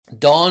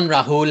Don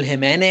Raúl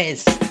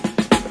Jimenez.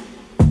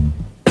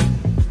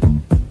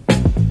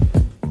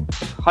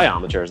 How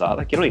amateur is that?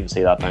 Like, you don't even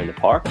see that down the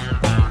park.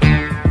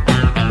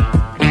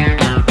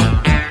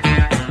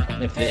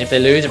 If they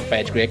lose, it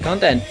provides great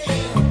content.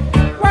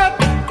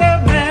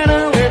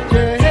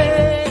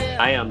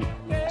 I am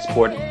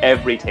supporting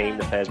every team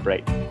that plays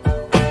Brighton.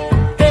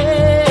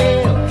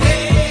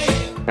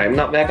 I'm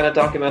not making a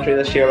documentary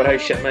this year about how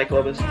shit my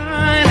club is.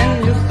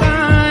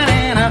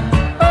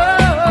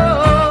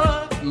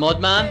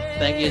 Mudman,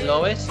 thank you as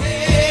always.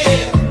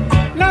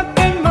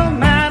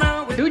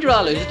 Who would you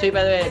rather lose it to,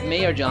 by the way,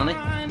 me or Johnny?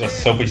 That's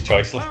Sophie's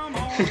choice.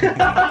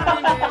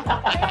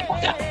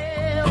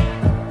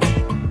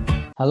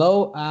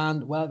 Hello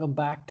and welcome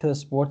back to the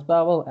Sports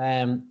Babble.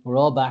 We're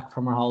all back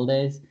from our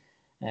holidays.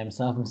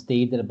 Myself and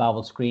Steve did a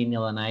Babble screen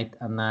the other night,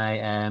 and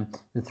now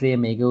the three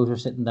amigos are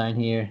sitting down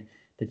here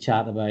to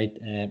chat about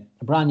a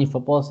brand new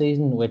football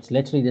season, which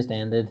literally just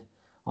ended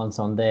on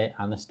Sunday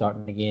and is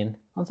starting again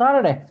on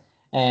Saturday.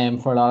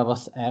 For a lot of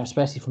us,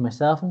 especially for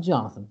myself and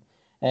Jonathan.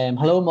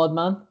 Hello,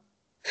 Mudman.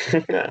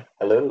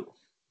 Hello.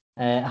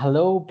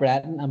 Hello,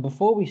 Breton. And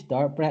before we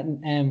start,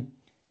 Breton,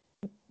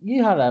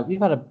 you've had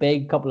a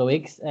big couple of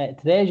weeks.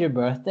 Today's your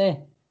birthday,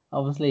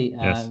 obviously.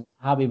 Yes.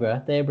 Happy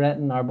birthday,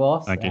 Breton, our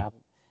boss. Thank you.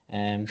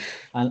 And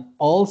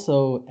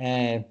also,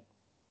 I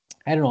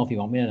don't know if you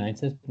want me to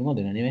announce this, but I'm going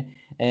to do it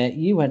anyway.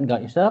 You went and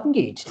got yourself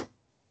engaged.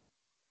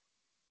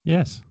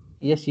 Yes.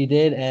 Yes, you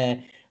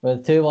did. Well,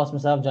 the two of us,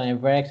 myself and Johnny, are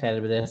very excited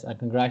about this. And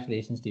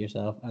congratulations to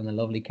yourself and the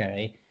lovely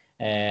Kerry.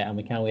 And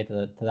we can't wait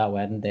to that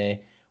wedding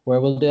day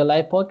where we'll do a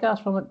live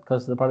podcast from it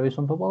because there'll probably be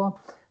some football on.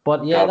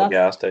 But yeah, I'll be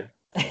gassed too.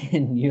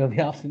 You'll be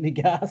absolutely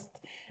gassed.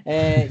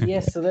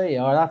 Yes, so there you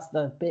are. That's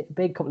the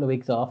big couple of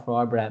weeks off for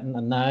our Breton.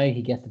 And now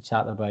he gets to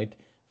chat about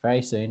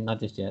very soon, not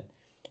just yet,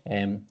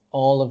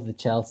 all of the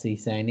Chelsea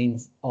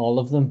signings, all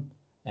of them.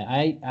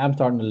 I'm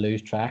starting to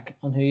lose track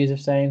on who you have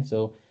signed,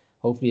 so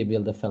hopefully you'll be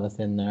able to fill us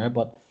in there.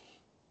 But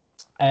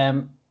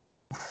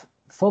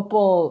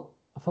football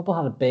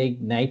had a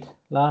big night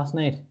last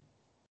night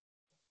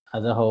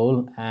as a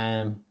whole.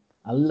 A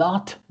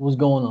lot was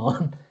going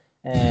on.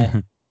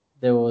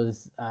 There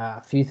was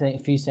a few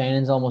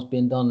signings almost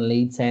being done.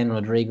 Leeds signing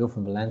Rodrigo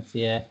from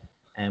Valencia,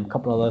 a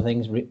couple of other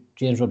things,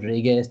 James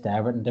Rodriguez to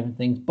Everton, different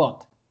things.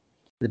 But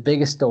the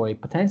biggest story,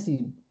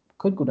 potentially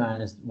could go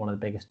down as one of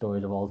the biggest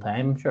stories of all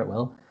time, I'm sure it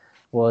will,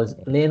 was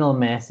Lionel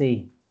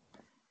Messi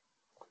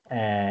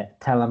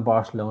telling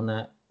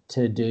Barcelona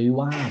to do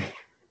wham.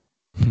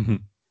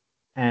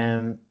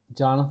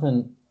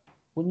 Jonathan,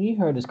 when you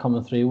heard this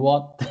coming through,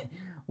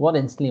 what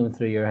instantly went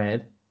through your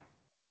head?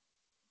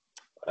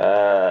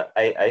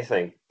 I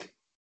think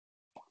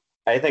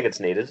it's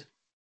needed.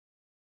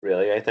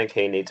 Really, I think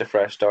he needs a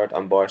fresh start,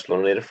 and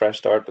Barcelona need a fresh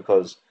start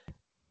because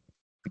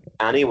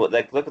look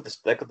at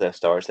the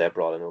stars they've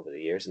brought in over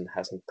the years and it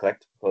hasn't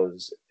clicked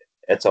because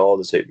it's all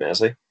to suit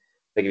Messi.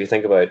 Like if you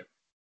think about,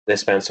 they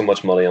spent so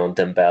much money on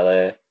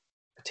Dembele,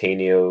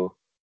 Coutinho,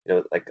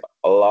 like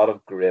a lot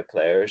of great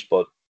players,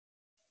 but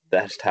they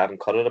just haven't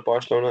cut it at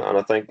Barcelona, and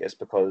I think it's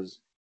because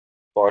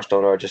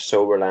Barcelona are just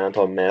so reliant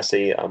on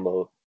Messi and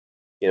will,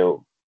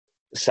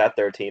 set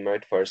their team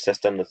out for a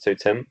system that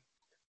suits him.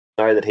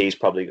 Now that he is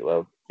going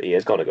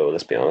to go,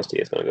 let's be honest, he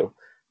is going to go.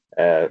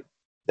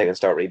 They can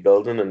start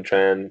rebuilding and try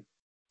and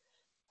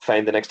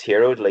find the next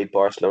hero to lead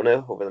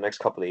Barcelona over the next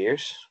couple of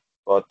years.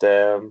 But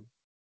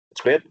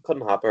it's great. It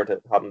couldn't happen to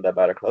a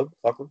better club.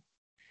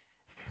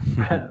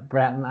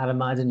 Breton, I'd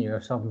imagine you're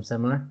something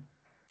similar.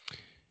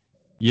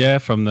 Yeah,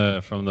 from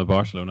the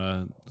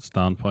Barcelona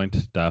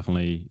standpoint,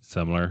 definitely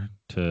similar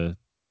to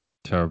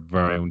our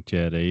very own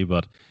JD.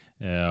 But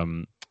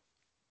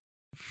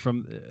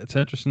it's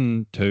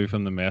interesting too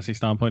from the Messi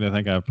standpoint. I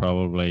think I've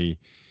probably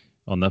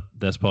on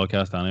this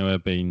podcast anyway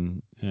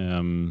been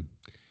in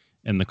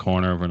the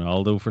corner of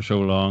Ronaldo for so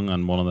long,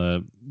 and one of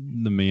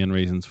the main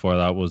reasons for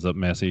that was that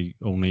Messi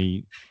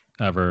only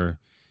ever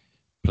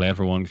played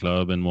for one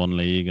club in one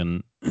league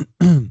and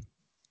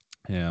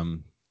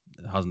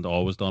hasn't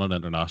always done it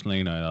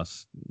internationally. Now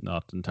that's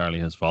not entirely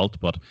his fault,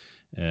 but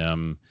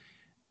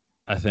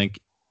I think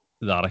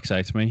that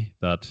excites me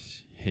that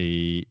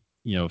he,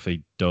 if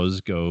he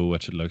does go,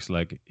 which it looks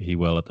like he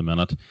will at the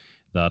minute,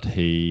 that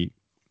he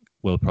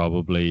will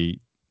probably,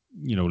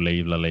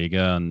 leave La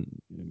Liga and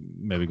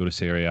maybe go to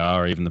Serie A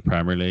or even the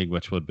Premier League,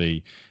 which would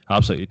be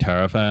absolutely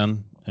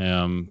terrifying.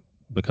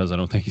 Because I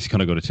don't think he's going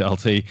to go to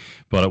Chelsea,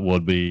 but it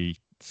would be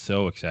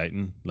so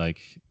exciting.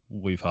 Like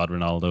we've had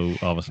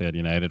Ronaldo obviously at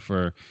United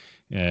for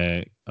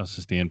a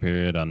sustained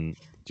period, and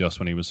just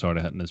when he was sort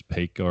of hitting his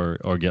peak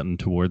or getting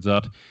towards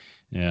that,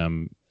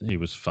 he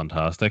was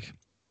fantastic.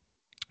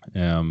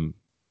 And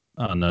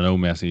I know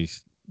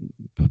Messi's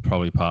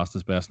probably past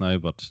his best now,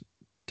 but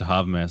to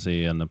have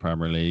Messi in the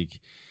Premier League,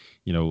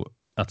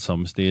 at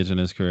some stage in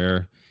his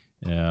career,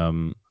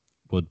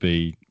 would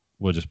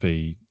just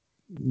be,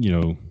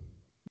 it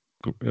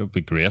would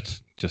be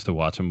great just to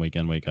watch him week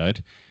in, week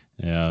out.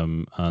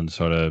 And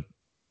sort of,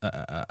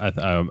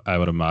 I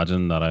would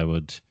imagine that I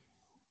would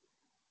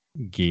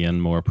gain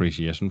more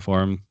appreciation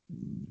for him,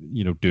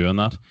 doing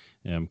that,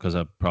 because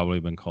I've probably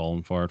been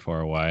calling for it for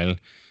a while.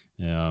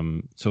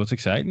 So it's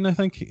exciting, I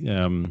think.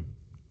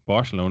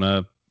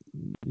 Barcelona,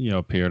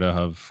 appear to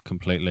have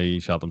completely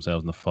shot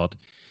themselves in the foot,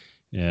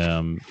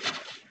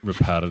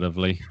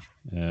 repetitively.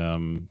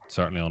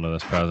 Certainly under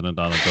this president,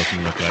 and it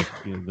doesn't look like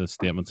the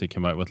statements he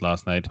came out with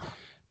last night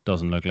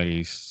doesn't look like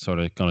he's sort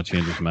of going to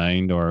change his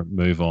mind or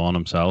move on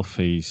himself.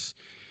 He's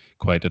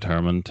quite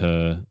determined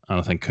to, and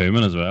I think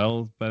Koeman as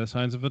well, by the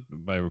signs of it,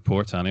 by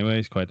reports anyway,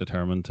 he's quite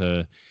determined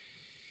to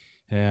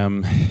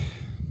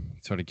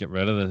sort of get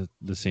rid of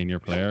the senior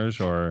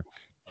players or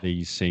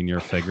these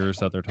senior figures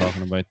that they're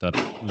talking about that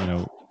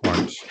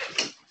aren't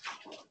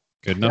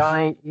good enough.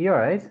 Johnny, you all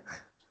right?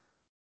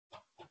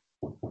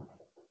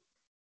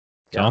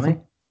 Johnny?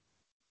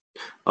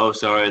 Oh,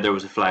 sorry, there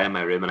was a fly in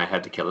my room and I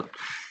had to kill it.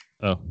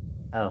 Oh.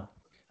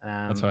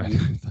 That's all right.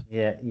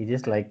 You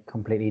just like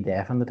completely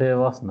deafened the two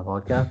of us in the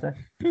podcast there.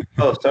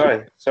 Oh,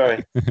 sorry.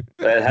 It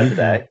had to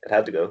die. It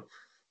had to go.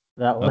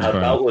 That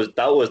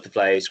was the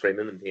fly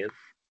screaming in pain.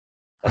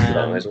 That's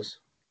the noise was.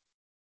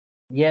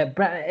 Yeah,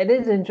 it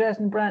is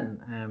interesting,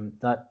 Brenton,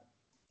 that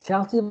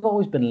Chelsea have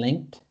always been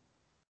linked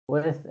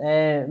with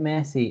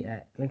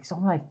Messi. Like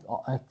something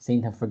I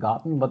seem to have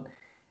forgotten, but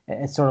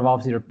it's sort of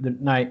obviously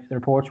now the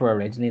reports were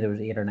originally there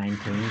was 8 or 9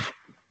 teams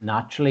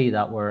naturally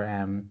that were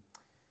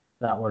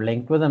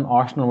linked with him.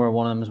 Arsenal were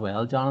one of them as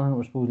well. Jonathan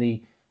was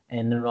supposedly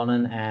in the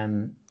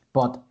running,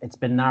 but it's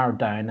been narrowed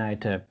down now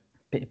to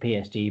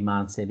PSG,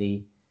 Man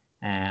City,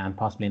 and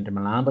possibly Inter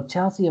Milan. But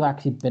Chelsea have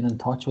actually been in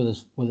touch with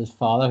his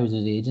father, who's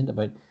his agent,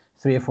 about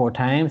 3 or 4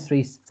 times,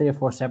 three or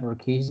four separate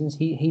occasions.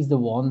 He's the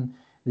one,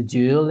 the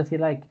jewel, if you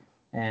like,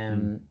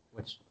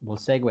 which will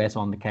segue us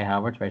on to Kai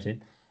Havertz very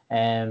soon.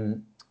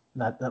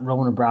 That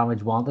Roman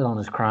Abramovich wanted on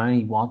his crown.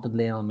 He wanted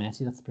Lionel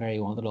Messi. That's the player he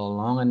wanted all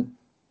along. And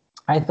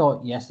I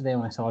thought yesterday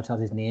when I saw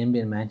Chelsea's name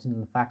being mentioned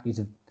and the fact he's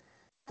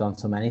done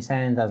so many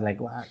signings, I was like,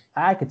 well,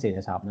 I could see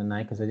this happening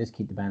now because they just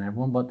keep buying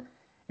everyone. But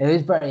it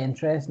is very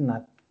interesting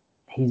that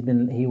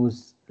he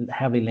was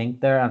heavily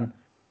linked there, and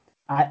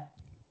I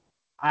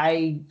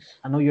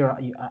know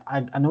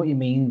I know what you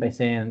mean by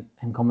saying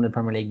him coming to the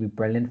Premier League would be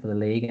brilliant for the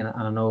league, and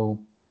I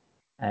know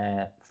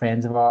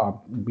friends of ours,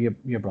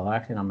 your brother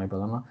actually, not my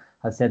brother-in-law,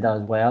 has said that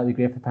as well. It'd be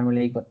great for the Premier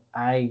League, but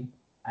I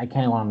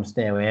kind of want him to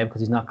stay away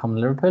because he's not coming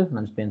to Liverpool, and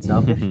I'm just being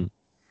selfish.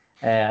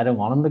 I don't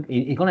want him.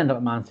 He's going to end up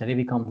at Man City if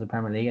he comes to the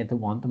Premier League. I don't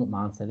want him at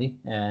Man City.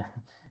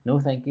 No,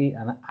 thank you.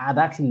 And I'd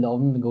actually love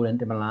him to go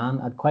into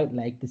Milan. I'd quite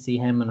like to see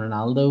him and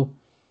Ronaldo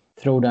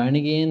throw down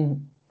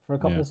again for a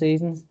couple of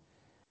seasons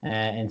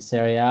in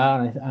Serie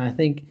A. And I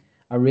think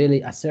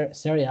a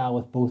Serie A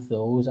with both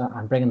those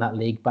and bringing that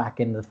league back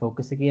into the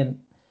focus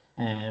again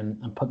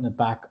and putting it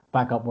back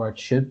up where it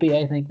should be,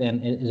 I think,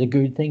 then it is a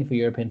good thing for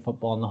European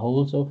football on the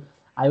whole. So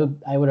I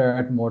would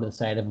err more to the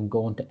side of him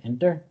going to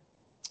Inter.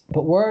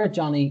 But where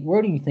do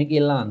you think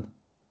he'll land?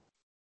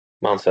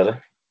 Man City.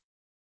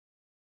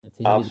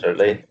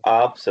 Absolutely,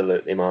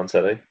 Man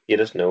City. You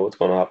just know what's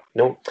going to happen.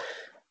 No,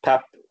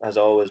 Pep has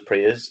always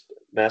praised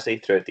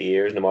Messi throughout the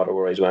years, no matter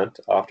where he's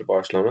went after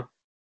Barcelona.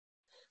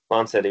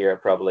 Man City are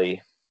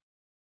probably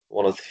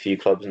one of the few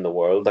clubs in the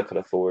world that could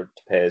afford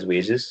to pay his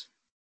wages.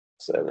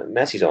 So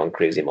Messi's on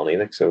crazy money,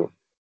 like so.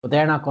 But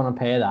they're not going to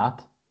pay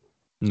that.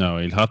 No,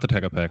 he'll have to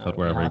take a pay cut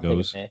wherever he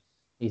goes.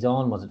 He's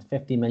on, was it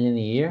 50 million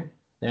a year?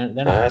 They're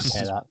not going to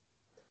pay that.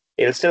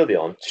 He'll still be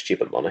on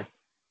stupid money.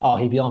 Oh,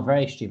 he'll be on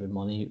very stupid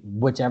money,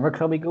 whichever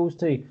club he goes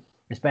to,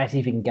 especially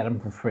if you can get him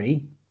for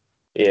free.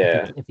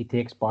 Yeah. If he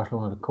takes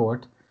Barcelona to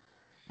court,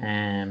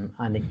 and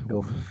they can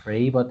go for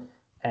free. But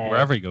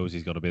wherever he goes,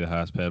 he's got to be the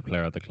highest paid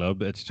player at the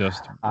club. It's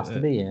just has to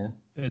be, yeah.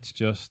 It's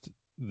just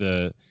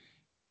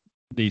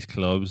these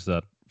clubs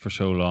that for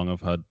so long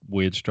have had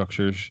wage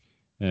structures.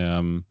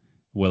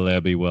 Will they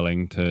be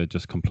willing to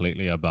just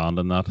completely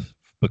abandon that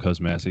because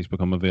Messi's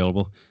become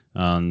available?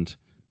 And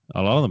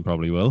a lot of them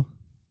probably will.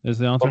 Is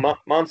the answer? Well,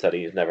 Man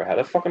City's never had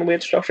a fucking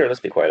wage structure.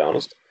 Let's be quite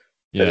honest.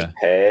 They just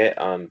pay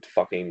and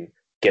fucking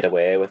get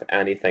away with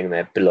anything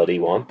they bloody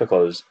want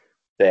because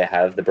they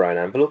have the brown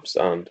envelopes,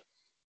 and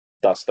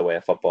that's the way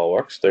football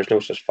works. There's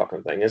no such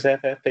fucking thing as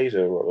FFPs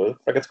or whatever the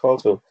frick it's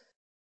called. So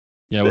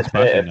yeah, what's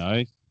happening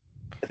now?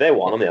 If they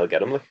want them, they'll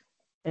get them. Like.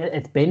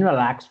 It's been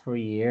relaxed for a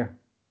year,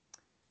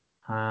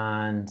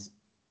 and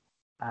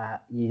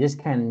you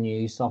just kind of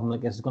knew something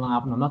like this was going to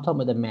happen. I'm not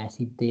talking about the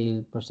Messi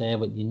deal per se,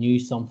 but you knew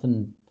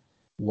something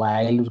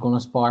wild was going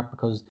to spark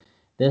because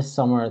this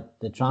summer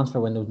the transfer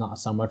window is not a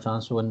summer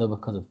transfer window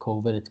because of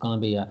COVID. It's going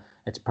to be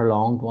it's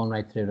prolonged one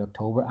right through to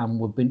October,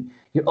 and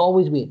you're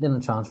always waiting in a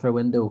transfer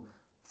window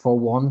for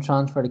one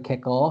transfer to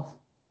kick off,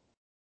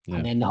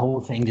 and then the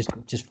whole thing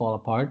just fall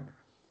apart.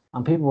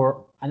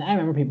 And I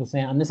remember people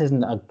saying, and this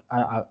isn't at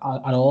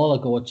all a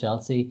go at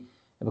Chelsea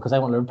because I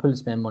want Liverpool to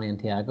spend money on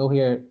Thiago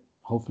here,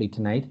 hopefully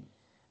tonight.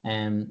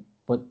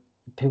 But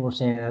people were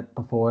saying that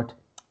before it.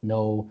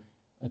 No,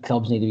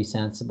 clubs need to be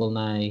sensible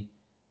now.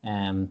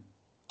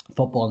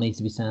 football needs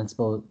to be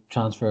sensible,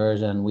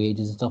 transfers and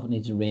wages and stuff. It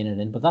needs to rein it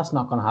in, but that's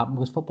not going to happen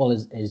because football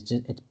is just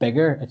it's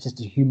bigger. It's just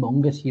a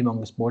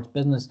humongous sports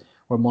business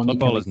where money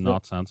Football can is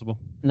not sensible.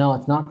 No,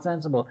 it's not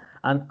sensible.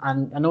 And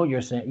I know what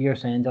you're saying. You're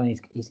saying, John,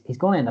 he's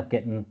going to end up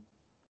getting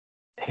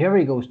whoever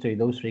he goes to,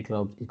 those three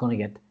clubs. He's going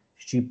to get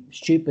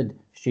stupid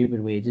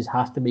wages.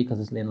 Has to be because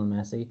it's Lionel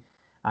Messi.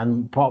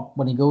 And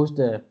when he goes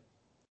to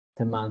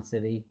Man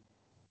City,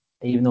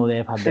 even though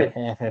they've had the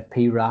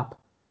FFP rap,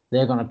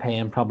 they're going to pay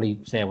him probably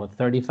say what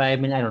 35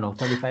 million. I don't know,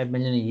 35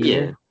 million a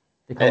year.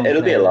 Yeah.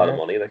 It'll be a lot of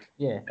money.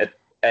 Yeah.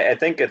 I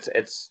think it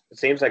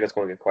seems like it's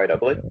going to get quite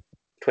ugly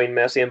between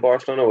Messi and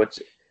Barcelona, which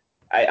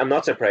I'm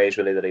not surprised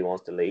really that he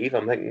wants to leave.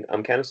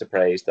 I'm kind of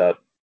surprised that,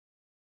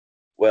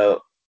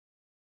 well,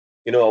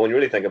 when you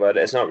really think about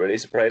it, it's not really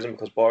surprising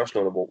because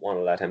Barcelona won't want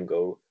to let him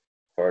go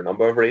for a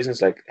number of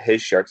reasons. Like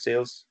his shirt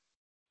sales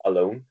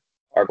alone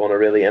are going to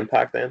really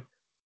impact them.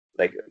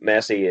 Like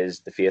Messi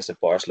is the face of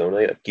Barcelona.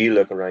 Like you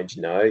look around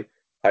you now,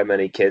 how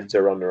many kids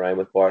are running around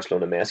with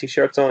Barcelona Messi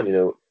shirts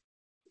on?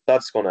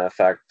 That's going to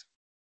affect,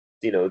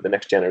 the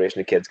next generation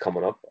of kids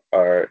coming up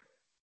are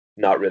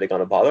not really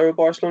going to bother with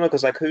Barcelona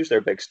because who's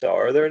their big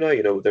star there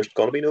now? There's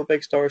going to be no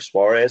big star.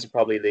 Suarez will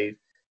probably leave.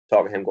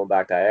 Talking him going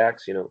back to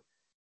Ajax.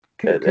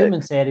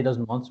 Koeman said he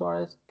doesn't want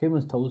Suarez.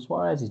 Koeman's told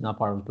Suarez he's not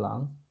part of his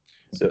plan.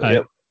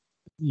 So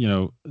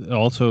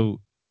also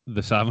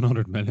the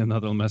 700 million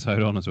that they'll miss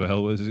out on as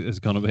well is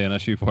going to be an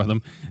issue for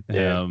them.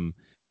 Yeah.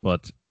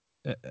 But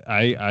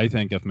I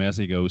think if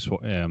Messi goes,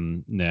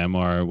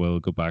 Neymar will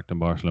go back to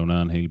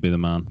Barcelona and he'll be the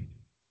man.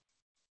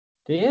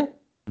 Do you?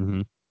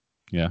 Mm-hmm.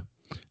 Yeah,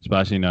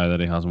 especially now that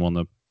he hasn't won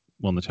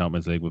the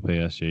Champions League with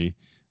PSG.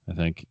 I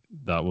think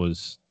that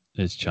was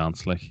his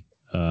chance. That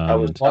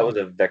was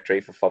a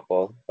victory for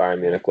football.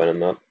 Bayern Munich winning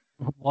that.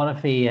 What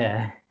if he?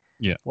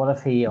 What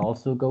if he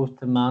also goes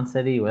to Man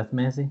City with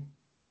Messi?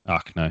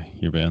 No,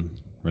 you're being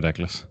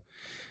ridiculous.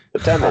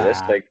 But tell me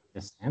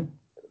this,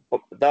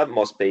 that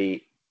must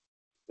be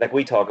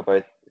we talk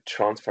about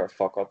transfer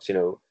fuck ups.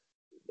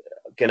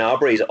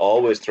 Gnabry's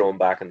always thrown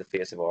back in the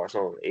face of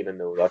Arsenal, even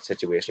though that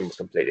situation was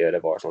completely out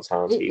of Arsenal's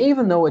hands.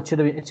 Even though it should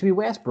be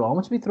West Brom,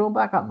 it should be thrown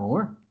back at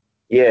more.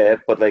 Yeah,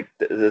 but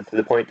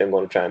the point I'm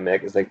going to try and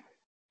make is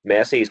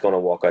Messi is going to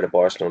walk out of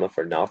Barcelona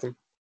for nothing.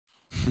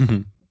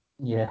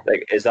 Yeah.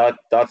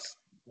 That's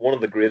one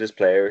of the greatest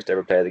players to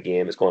ever play the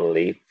game is going to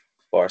leave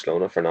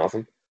Barcelona for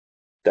nothing.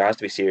 There has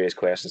to be serious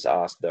questions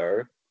asked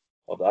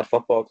of that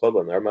football club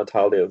and their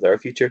mentality of their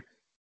future.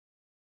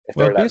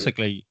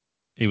 Basically,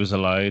 he was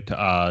allowed to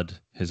add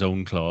his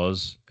own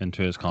clause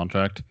into his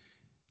contract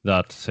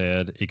that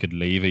said he could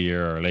leave a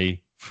year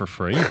early for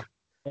free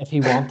if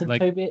he wanted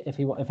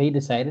to. If he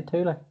decided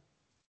to,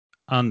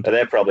 and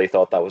they probably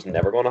thought that was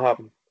never going to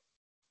happen.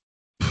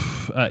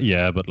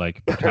 Yeah, but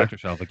protect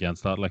yourself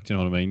against that. Do you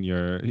know what I mean?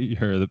 You're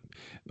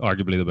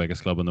arguably the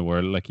biggest club in the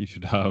world. You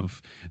should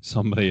have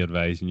somebody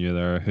advising you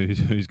there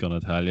who's going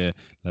to tell you,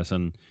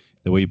 listen,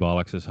 the wee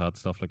bollocks has had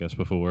stuff like this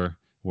before,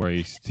 where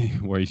he's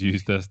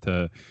used this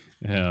to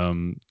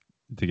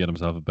get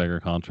himself a bigger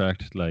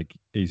contract.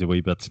 He's a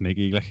wee bit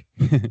sneaky,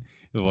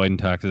 avoiding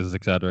taxes,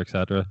 etc.,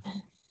 etc.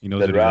 He knows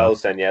that Raul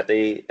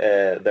Sanyetti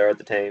there at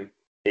the time.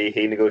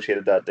 He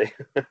negotiated that deal.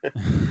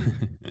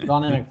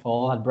 Ronnie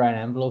McFall had brown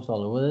envelopes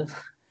all over this.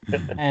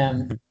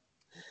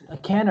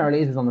 Ken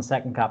Early was on the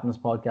Second Captain's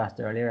podcast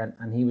earlier,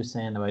 and he was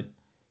saying about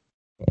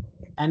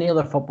any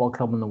other football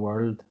club in the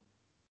world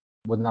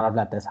would not have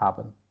let this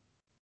happen.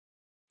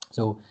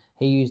 So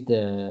he used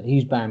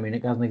Bayern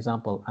Munich as an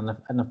example, and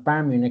if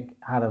Bayern Munich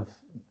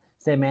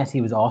say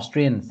Messi was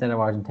Austrian instead of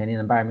Argentinian,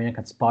 and Bayern Munich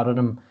had spotted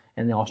him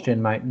in the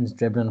Austrian mountains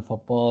dribbling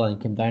football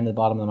and came down to the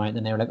bottom of the mountain,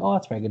 and they were like, "Oh,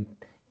 that's a very good,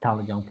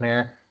 talented young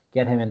player.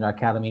 Get him into our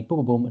academy." Boom,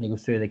 boom, boom, and he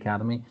goes through the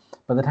academy.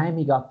 By the time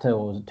he got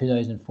to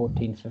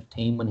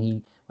 2014-15,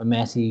 when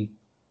Messi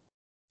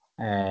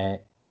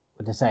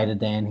decided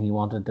then he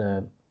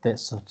wanted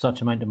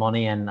such amount of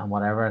money and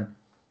whatever, and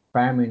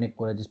Bayern Munich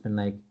would have just been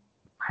like,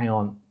 "Hang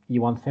on,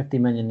 you want 50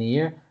 million a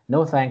year?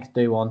 No thanks.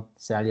 Do you want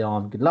to sell you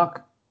on? Good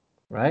luck."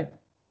 Right?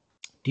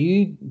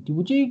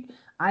 Would you?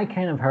 I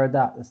kind of heard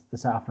that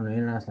this afternoon,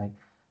 and I was like,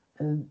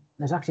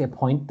 there's actually a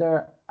point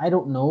there. I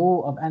don't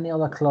know of any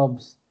other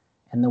clubs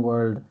in the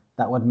world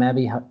that would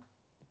maybe have.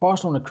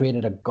 Barcelona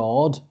created a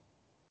god,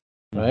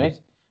 right?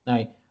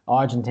 Now,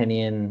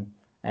 Argentinian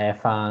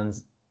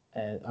fans,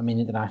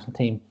 international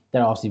team,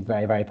 they're obviously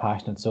very, very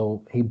passionate.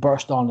 So he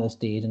burst onto the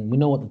stage, and we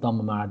know what they've done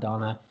with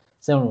Maradona,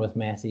 similar with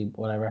Messi,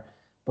 whatever.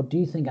 But do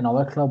you think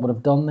another club would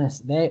have done this?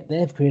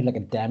 They've created a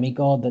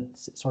demigod that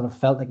sort of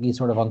felt like he's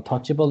sort of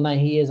untouchable. Now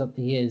he is,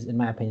 in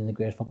my opinion, the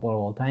greatest footballer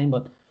of all time.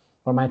 But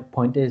where my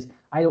point is,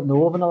 I don't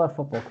know of another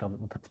football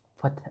club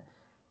that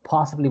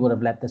possibly would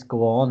have let this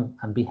go on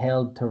and be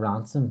held to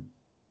ransom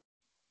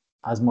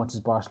as much as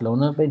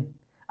Barcelona have been.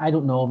 I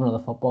don't know of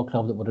another football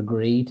club that would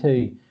agree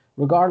to,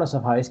 regardless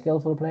of how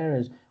skillful a player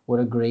is, would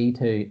agree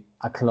to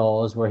a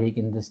clause where he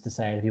can just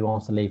decide if he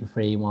wants to leave for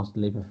free, he wants to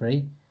leave for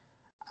free.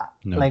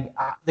 No.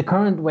 The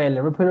current way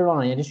Liverpool are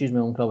on, I just use my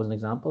own club as an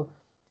example.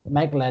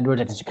 Michael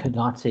Edwards, I just could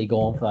not see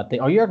going for that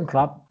thing. Or Jurgen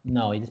Klopp,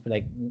 no, he'd just be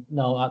like,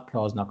 no, that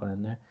clause not going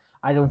in there.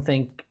 I don't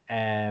think,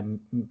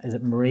 is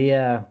it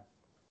Maria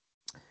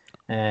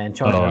in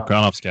charge of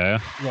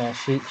Granovskaya. Yeah,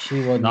 she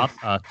wouldn't. Not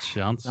a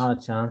chance. Not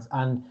a chance.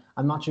 And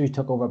I'm not sure who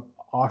took over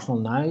Arsenal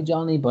now,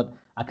 Johnny, but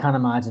I can't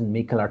imagine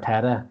Mikel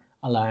Arteta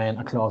allowing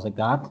a clause like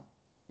that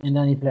in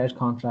any player's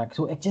contract.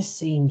 So it just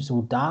seems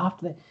so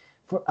daft.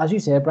 For, as you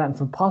said, Brenton,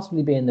 from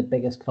possibly being the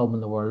biggest club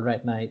in the world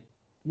right now,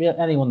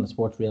 anyone in the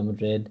sports, Real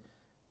Madrid,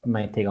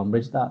 might take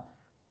umbrage at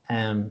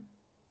that.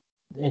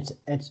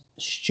 It's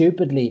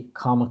stupidly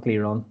comically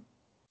run,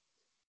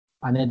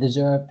 and they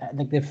deserve,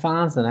 like, the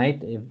fans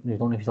tonight. If you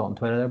don't know if you saw it on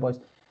Twitter, there, boys,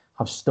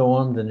 have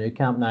stormed the new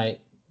camp. Now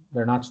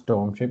they're not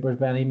stormtroopers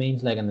by any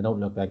means, like, and they don't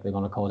look like they're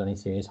going to cause any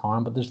serious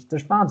harm. But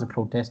there's fans of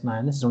protest now,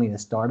 and this is only the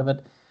start of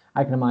it.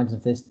 I can imagine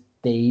if this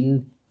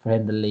deal for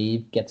him to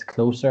leave gets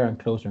closer and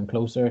closer and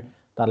closer,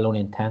 that'll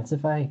only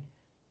intensify.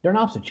 They're an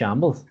absolute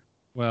shambles.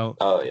 Well,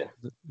 oh yeah,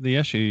 the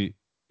issue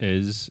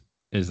is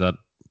that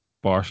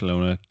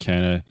Barcelona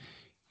kind of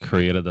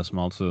created this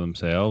monster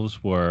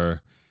themselves,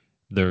 where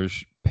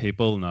there's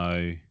people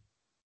now,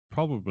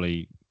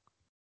 probably,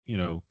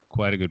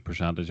 quite a good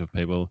percentage of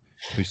people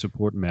who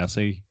support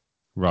Messi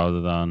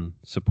rather than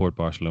support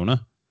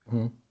Barcelona.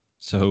 Mm-hmm.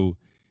 So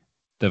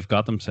they've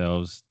got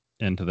themselves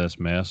into this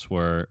mess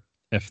where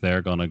if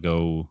they're going to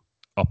go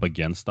up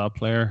against that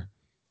player,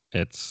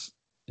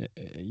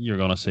 you're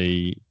going to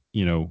see,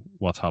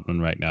 what's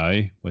happening right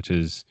now, which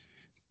is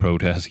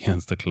protest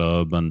against the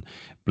club and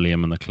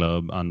blaming the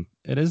club. And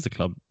it is the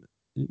club,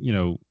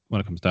 when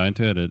it comes down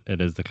to it,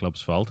 it is the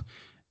club's fault,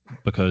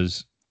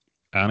 because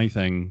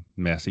anything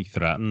Messi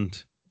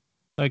threatened,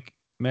 like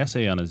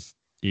Messi and his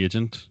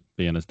agent,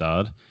 being his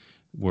dad,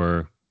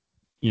 were,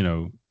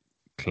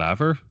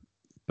 clever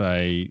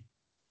by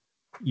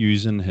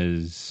using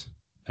his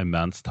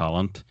immense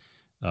talent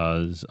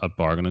as a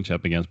bargaining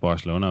chip against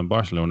Barcelona, and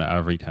Barcelona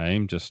every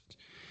time just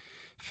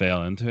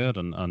fell into it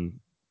and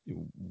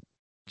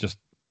just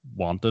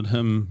wanted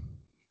him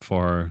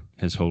for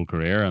his whole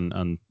career.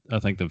 And I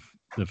think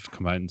they've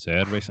come out and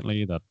said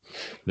recently that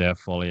they have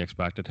fully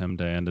expected him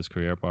to end his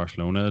career at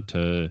Barcelona,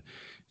 to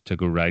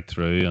go right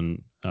through,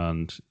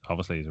 and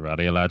obviously he's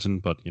already a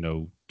legend, but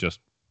just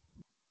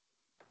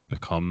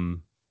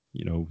become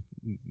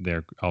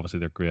their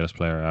greatest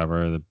player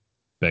ever, the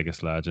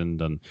biggest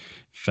legend, and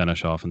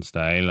finish off in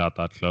style at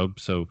that club.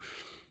 So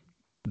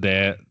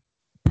they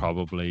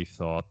probably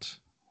thought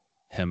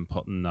him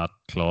putting that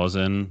clause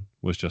in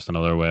was just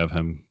another way of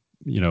him,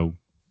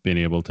 being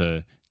able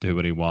to do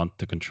what he wants,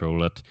 to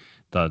control it,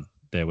 that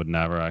they would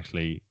never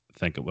actually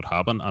think it would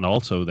happen. And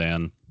also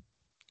then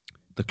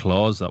the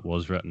clause that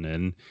was written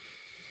in,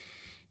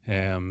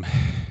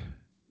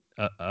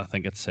 I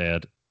think it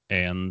said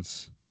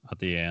ends at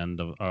the end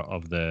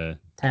of the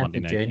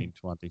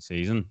 2019-20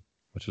 season,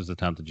 which was the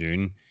 10th of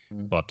June.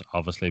 But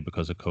obviously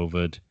because of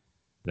COVID,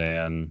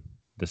 then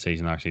the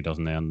season actually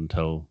doesn't end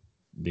until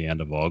the end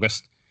of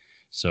August.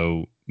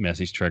 So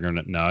Messi's triggering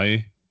it now,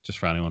 just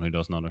for anyone who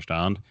doesn't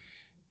understand.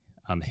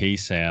 And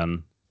he's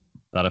saying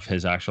that if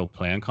his actual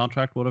playing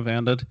contract would have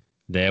ended,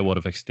 they would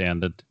have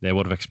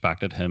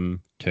expected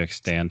him to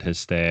extend his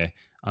stay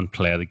and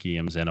play the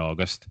games in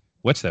August,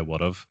 which they would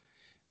have,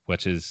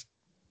 which is,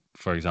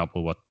 for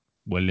example, what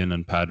Willian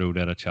and Pedro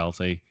did at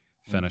Chelsea,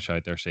 finish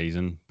out their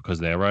season because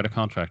they were out of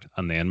contract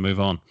and then move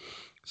on.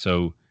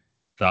 So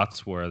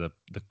that's where the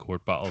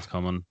court battle's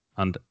coming.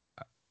 And,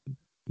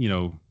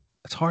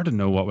 it's hard to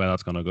know what way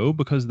that's going to go,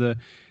 because the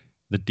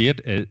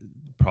date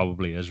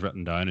probably is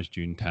written down as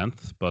June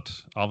 10th, but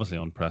obviously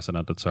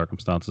unprecedented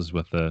circumstances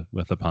with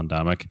the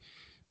pandemic.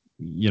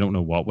 You don't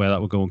know what way that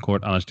would go in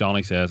court. And as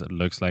Johnny says, it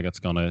looks like it's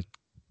going to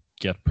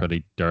get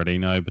pretty dirty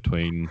now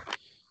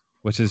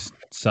which is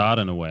sad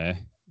in a way,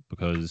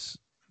 because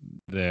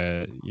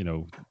the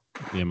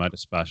amount of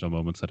special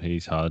moments that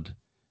he's had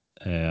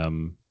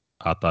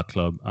at that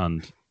club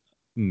and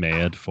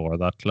made for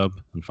that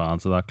club and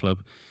fans of that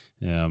club.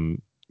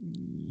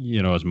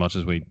 As much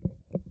as we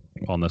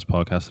on this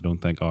podcast, I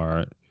don't think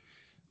are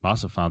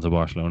massive fans of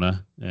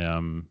Barcelona.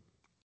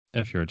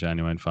 If you're a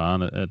genuine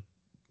fan,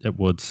 it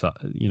would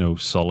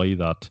sully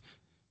that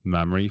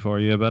memory for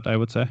you a bit, I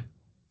would say.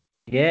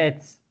 Yeah,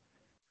 it's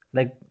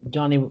like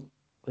Johnny,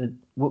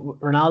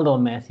 Ronaldo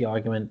and Messi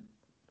argument,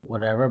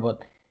 whatever.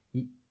 But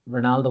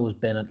Ronaldo was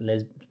been at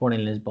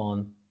Sporting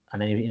Lisbon,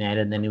 and then he was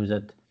United, and then he was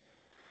at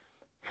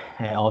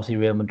obviously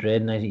Real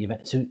Madrid, and now he's at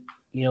Juventus. So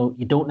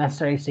you don't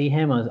necessarily see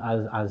him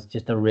as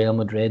just a Real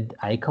Madrid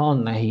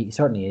icon. Now he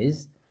certainly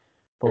is,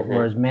 but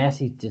whereas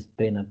Messi's just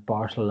been at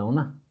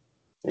Barcelona.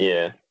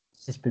 Yeah,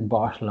 it's just been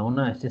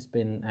Barcelona. It's just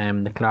been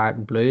the claret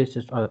and blue. It's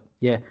just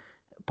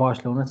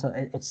Barcelona. So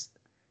it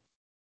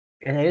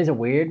is a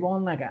weird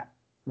one. Like,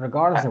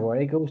 regardless of where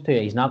he goes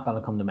to, he's not going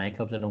to come to my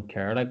clubs. I don't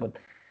care. Like, but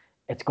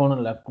it's going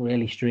to look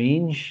really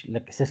strange.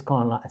 Like, this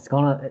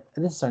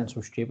sounds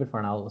so stupid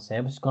for Ronaldo to say,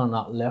 but it's going to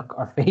not look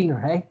or feel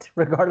right,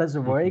 regardless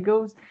of where he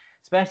goes,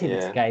 especially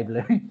the sky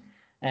blue.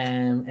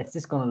 It's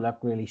just going to look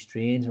really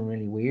strange and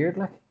really weird.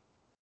 Like,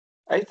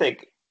 I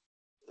think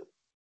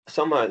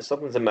somehow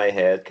something's in my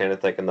head, kind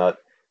of thinking that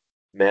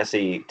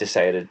Messi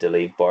decided to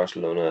leave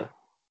Barcelona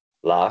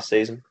last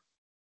season,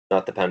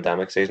 not the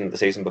pandemic season, the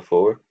season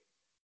before.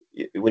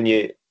 When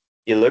you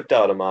looked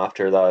at him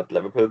after that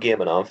Liverpool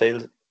game in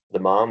Anfield, the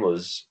man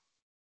was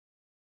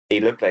he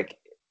looked like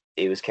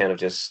he was kind of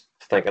just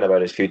thinking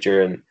about his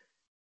future and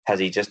has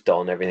he just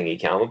done everything he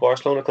can with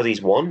Barcelona because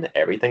he's won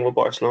everything with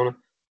Barcelona.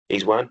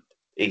 He's went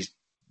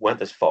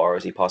as far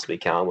as he possibly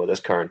can with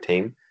his current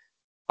team,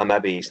 and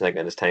maybe he's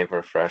thinking it's time for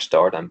a fresh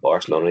start, and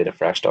Barcelona need a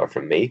fresh start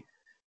from me.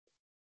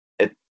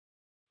 It.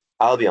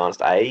 I'll be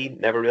honest, I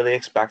never really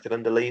expected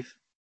him to leave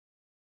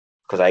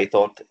because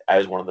I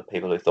was one of the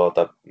people who thought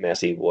that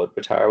Messi would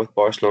retire with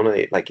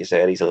Barcelona. Like you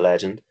said, he's a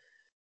legend.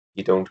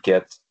 You don't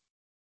get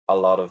a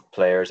lot of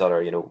players that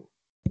are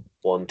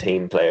one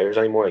team players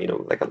anymore.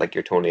 Like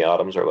your Tony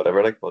Adams or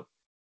whatever. But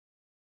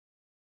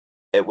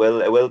it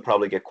will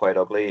probably get quite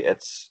ugly.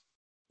 It's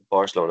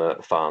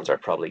Barcelona fans are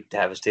probably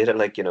devastated.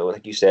 Like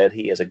you said,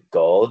 he is a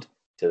god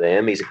to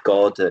them. He's a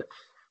god to.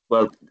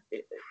 Well,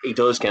 he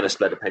does kind of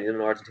split opinion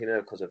in Argentina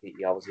because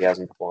he obviously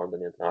hasn't performed in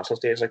the international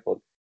stage. But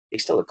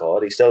he's still a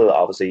god. He's still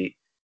obviously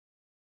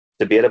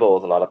debatable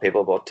with a lot of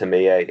people. But to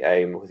me,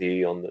 I'm with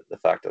you on the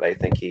fact that I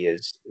think he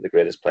is the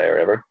greatest player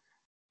ever.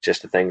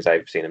 Just the things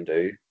I've seen him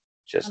do,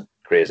 just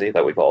crazy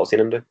that we've all seen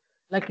him do.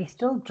 Like, he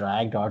still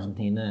dragged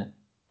Argentina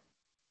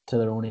to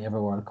their only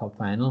ever World Cup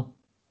final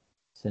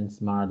since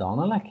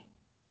Maradona.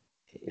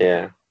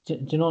 Yeah. Do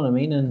you know what I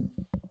mean?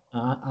 And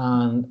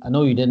I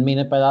know you didn't mean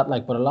it by that.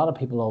 But a lot of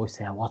people always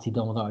say, "What's he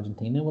done with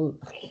Argentina?" Well,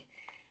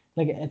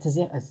 it's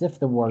as if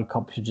the World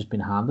Cup should just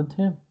been handed to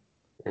him.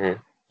 Mm-hmm.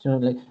 Do you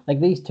know, like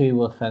these two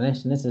will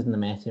finish, and this isn't the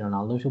Messi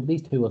Ronaldo show. But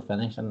these two will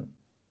finish, and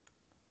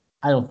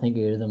I don't think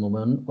either of them will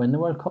win the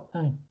World Cup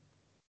now.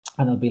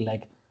 And it'll be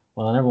like,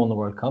 well, I never won the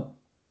World Cup.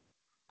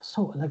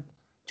 So,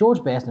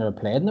 George Best never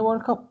played in the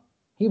World Cup.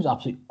 He was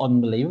absolutely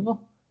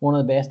unbelievable. One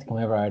of the best to come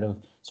ever out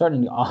of,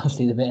 certainly,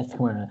 obviously, the best to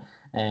come out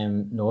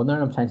of Northern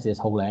Ireland, potentially this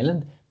whole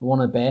island. But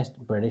one of the best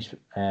British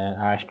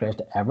Irish players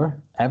to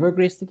ever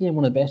grace the game.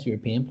 One of the best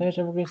European players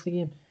to ever grace the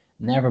game.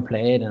 Never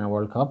played in a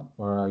World Cup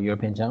or a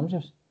European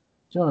Championships.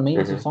 Do you know what I mean?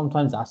 Mm-hmm. So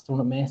sometimes that's the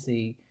one at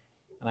Messi.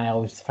 And I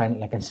always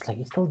find it it's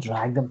he still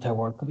dragged them to a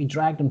World Cup. He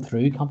dragged them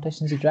through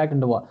competitions. He dragged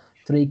them to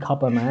 3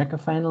 Copa America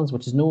finals,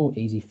 which is no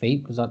easy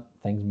feat because that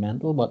thing's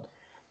mental. But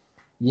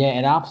yeah,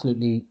 it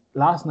absolutely.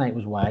 Last night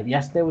was wild.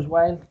 Yesterday was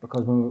wild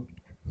because we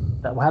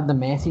had the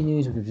Messi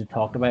news, which we just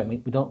talked about. We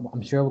don't.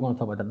 I'm sure we're going to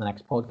talk about that in the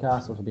next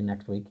podcast, which will be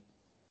next week,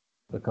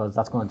 because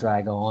that's going to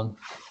drag on.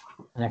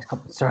 The next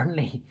couple,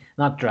 certainly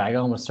not drag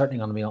on, but certainly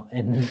going to be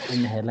in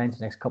the headlines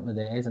the next couple of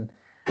days. And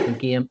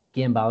Guillaume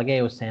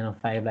Balaguer was saying on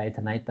 5 Live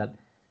tonight that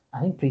I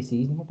think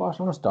pre-season for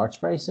Barcelona starts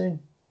very soon,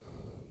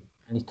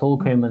 and he's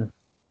told Koeman,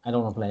 "I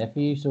don't want to play for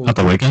you." So at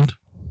the weekend,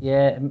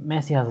 yeah,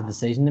 Messi has a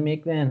decision to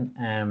make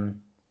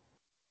then,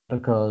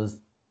 because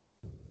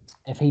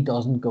if he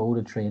doesn't go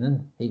to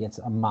training, he gets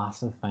a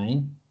massive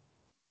fine.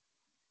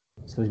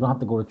 So he's gonna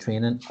have to go to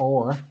training,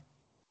 or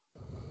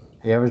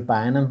whoever's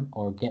buying him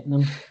or getting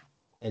him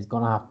is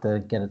gonna have to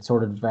get it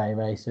sorted very,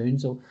 very soon.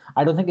 So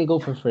I don't think he'll go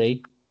for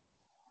free.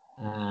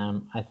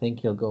 I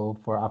think he'll go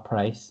for a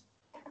price.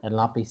 It'll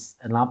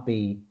not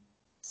be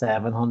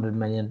 700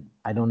 million.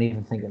 I don't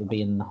even think it'll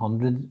be in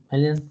 100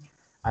 million.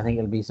 I think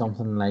it'll be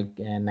something like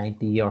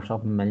 90 or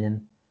something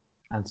million,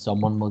 and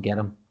someone will get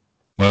him.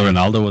 Well,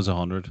 Ronaldo was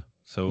 100,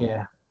 so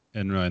yeah,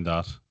 in around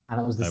that. And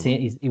it was the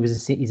same. He's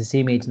the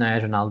same age now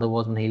as Ronaldo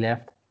was when he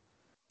left.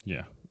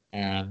 Yeah.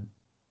 I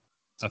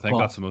think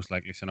that's the most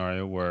likely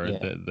scenario where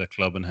the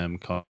club and him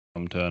come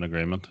to an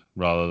agreement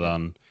rather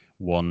than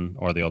one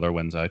or the other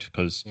wins out,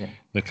 because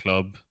the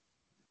club,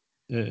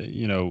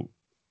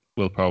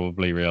 will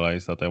probably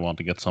realise that they want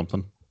to get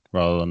something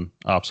rather than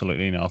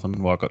absolutely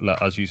nothing.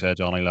 As you said,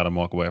 Johnny, let him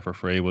walk away for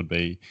free would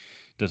be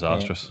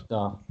disastrous.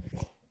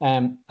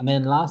 And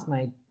then last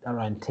night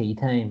around tea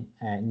time,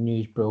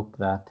 news broke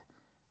that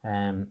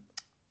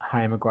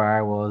Harry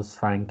Maguire was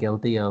found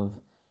guilty of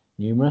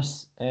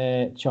numerous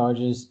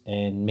charges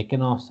in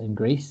Mykonos in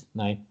Greece.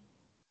 Now,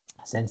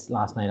 since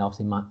last night,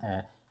 obviously,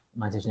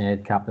 Manchester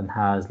United captain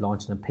has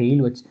launched an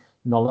appeal which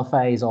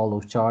nullifies all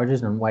those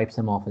charges and wipes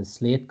him off his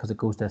slate because it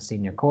goes to a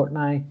senior court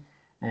now.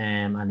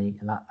 I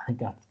think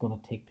that's going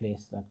to take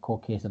place, that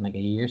court case, in like a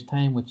year's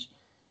time, which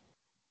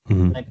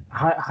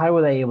how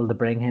were they able to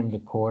bring him to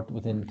court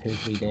within 2 or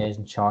 3 days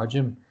and charge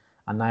him?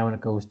 And now when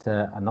it goes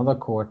to another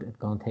court, it's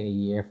going to take a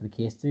year for the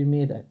case to be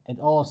made. It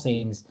all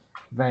seems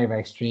very,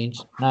 very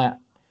strange. Now,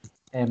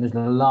 he's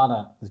going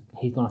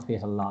to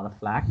face a lot of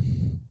flack.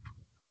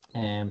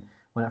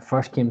 When it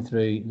first came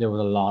through, there was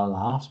a lot of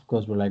laughs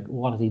because we're like,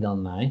 what has he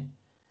done now?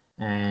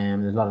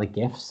 There's a lot of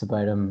gifs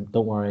about him.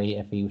 Don't worry,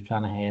 if he was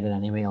trying to head it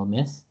anyway, he'll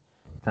miss.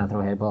 Trying to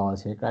throw a head ball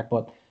as crack.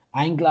 But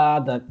I'm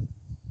glad that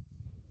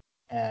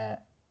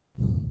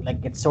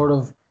it's sort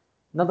of,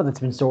 not that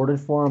it's been sorted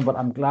for him, but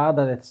I'm glad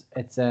that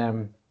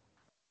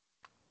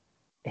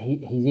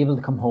he's able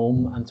to come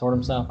home and sort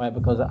himself out,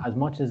 because as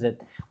much as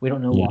we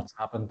don't know what's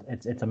happened,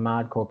 it's a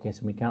mad court case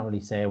and we can't really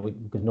say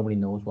because nobody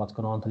knows what's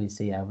going on until you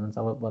see evidence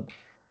of it. But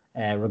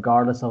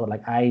regardless of it.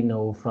 Like I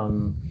know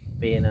from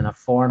being in a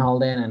foreign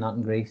holiday and not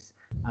in Greece,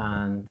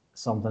 and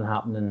something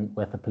happening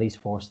with the police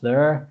force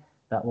there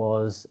that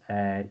was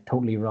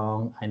totally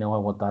wrong. I know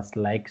what that's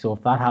like. So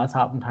if that has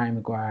happened to Harry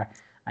Maguire,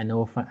 I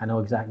know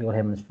exactly what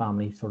him and his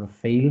family sort of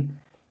feel,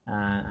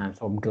 and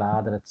so I'm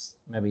glad that it's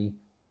maybe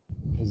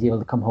he's able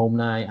to come home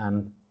now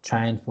and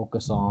try and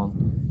focus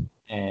on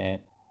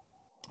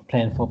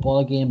playing football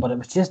again. But it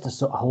was just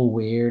a whole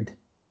weird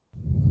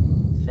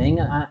thing,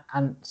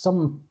 and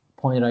someone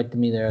pointed out to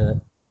me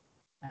there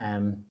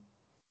that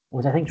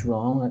which I think is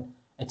wrong.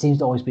 It seems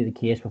to always be the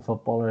case with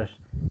footballers.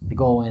 They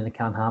go away and they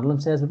can't handle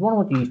themselves. But one of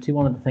what you two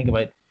wanted to think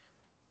about,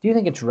 do you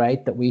think it's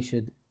right that we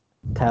should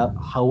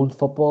hold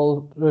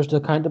footballers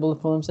accountable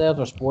for themselves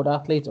or sport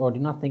athletes, or do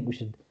you not think we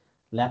should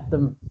let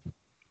them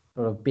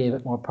sort of be a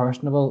bit more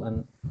personable?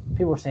 And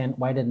people were saying,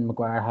 why didn't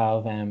Maguire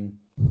have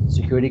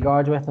security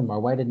guards with him, or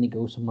why didn't he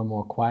go somewhere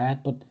more quiet?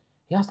 But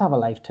he has to have a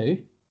life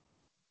too.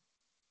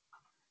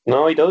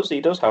 No, he does.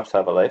 He does have to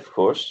have a life, of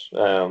course.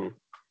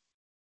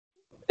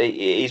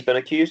 He's been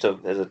accused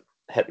of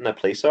hitting a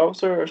police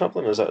officer or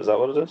something. Is that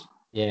what it is?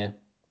 Yeah.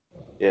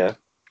 Yeah.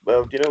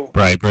 Well,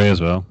 bribery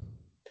as well.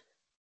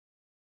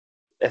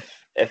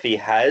 If he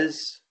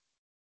has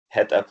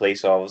hit a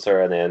police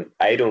officer, and then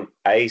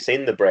I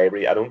seen the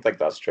bribery. I don't think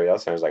that's true. That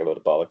sounds like a load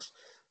of bollocks.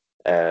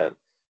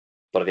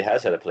 But if he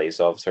has hit a police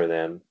officer,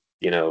 then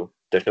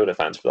there's no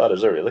defense for that,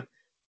 is there really?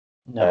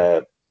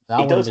 No.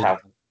 He does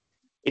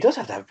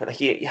have to have,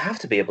 like, you have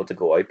to be able to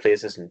go out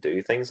places and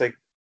do things. Like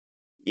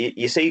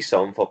you see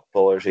some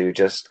footballers who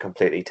just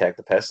completely take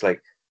the piss.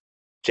 Like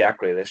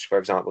Jack Grealish, for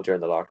example, during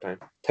the lockdown,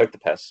 took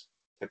the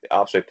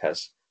absolute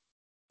piss.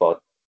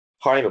 But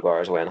Harry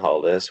Maguire's away on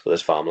holidays with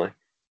his family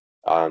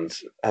and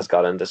has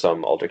got into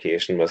some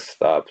altercation with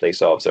a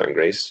police officer in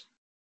Greece.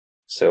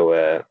 So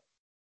I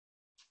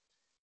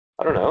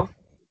don't know.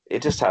 You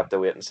just have to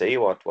wait and see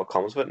what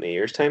comes of it in a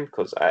year's time,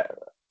 because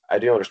I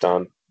do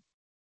understand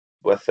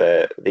with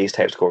these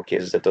types of court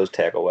cases, it does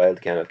take a while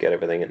to kind of get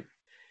everything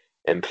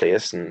in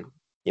place, and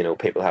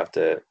people have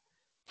to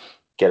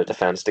get a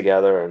defence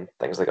together and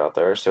things like that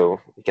there. So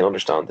you can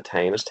understand the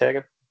time it's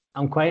taken.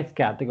 I'm quite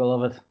skeptical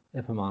of it,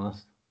 if I'm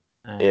honest.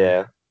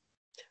 Yeah.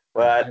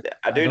 Well,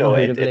 I do know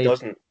it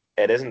doesn't.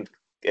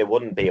 It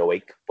wouldn't be a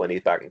week when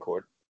he's back in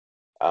court.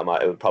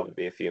 It would probably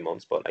be a few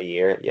months, but a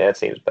year, yeah, it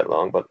seems a bit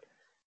long. But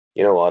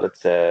you know what?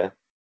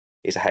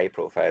 He's a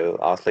high-profile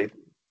athlete.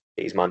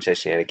 He's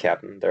Manchester United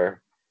captain.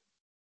 They're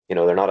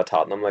not a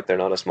Tottenham, like they're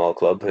not a small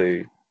club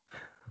who,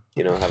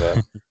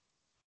 have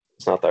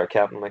it's not their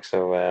captain, like.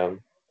 So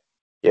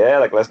yeah,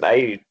 like, listen,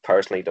 I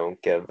personally don't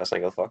give a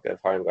single fuck if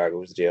Harry Maguire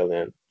goes to jail.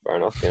 Then fair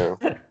enough,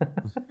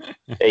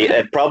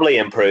 it probably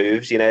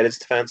improves United's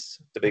defence,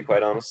 to be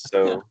quite honest.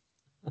 So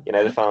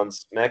United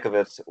fans, make of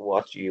it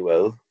what you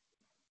will.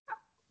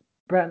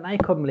 Brenton, I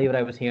couldn't believe what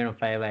I was hearing on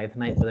 5 Live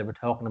tonight, where they were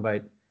talking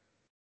about,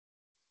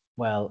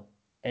 well,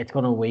 it's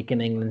going to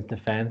weaken England's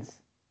defence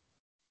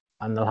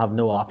and they'll have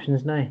no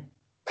options now.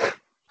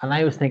 And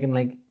I was thinking,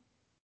 like,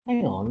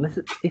 hang on,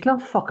 listen, he's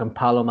not fucking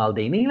Paolo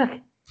Maldini,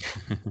 like.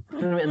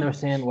 And they were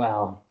saying,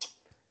 well,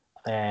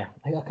 I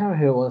can't remember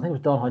who it was. I think it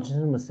was Don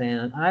Hutchinson was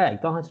saying,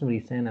 Don Hutchinson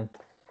was saying,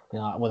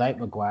 without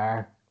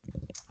Maguire,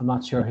 I'm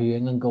not sure who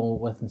England go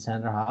with in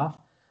centre half.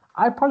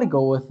 I'd probably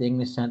go with the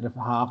English centre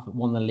half that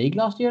won the league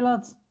last year,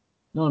 lads.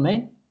 You know what I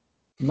mean?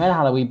 He might have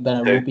had a wee bit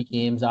of ropey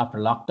games after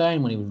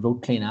lockdown when he was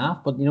road clean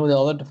off, but the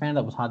other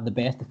defender that had the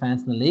best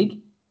defence in the league,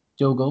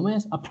 Joe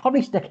Gomez, I'd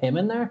probably stick him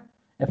in there,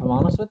 if I'm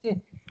honest with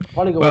you. I'd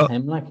probably go with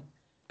him, like.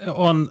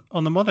 On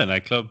the Monday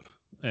Night Club,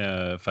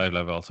 5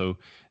 Live also,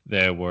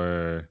 they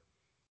were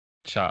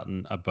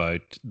chatting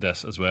about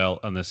this as well,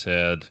 and they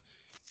said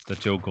that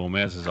Joe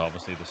Gomez is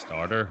obviously the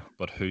starter,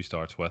 but who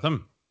starts with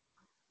him?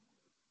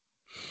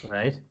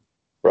 Right.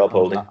 Rob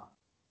Holding.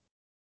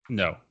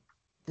 No.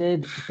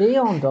 Did they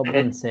on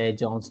Dublin say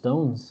John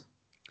Stones?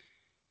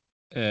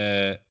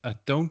 I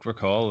don't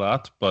recall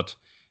that, but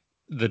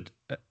they're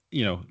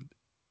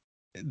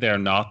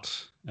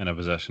not in a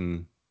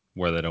position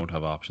where they don't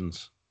have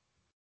options.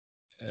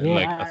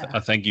 Yeah, I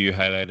think you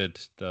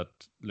highlighted that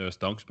Lewis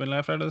Dunk's been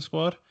left out of the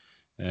squad.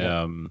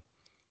 Declan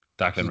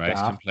Rice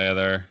can play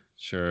there.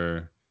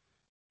 Sure,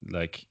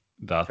 like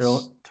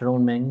that's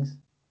Tyrone Mings.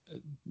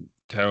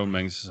 Tyrone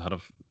Mings has had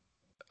a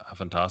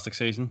fantastic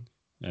season.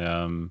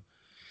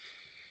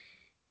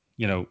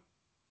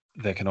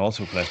 They can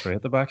also play straight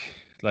at the back.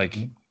 Like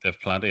they've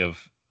plenty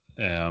of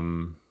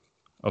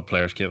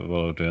players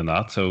capable of doing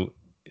that. So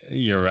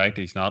you're right.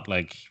 He's not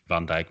like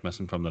Van Dijk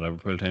missing from the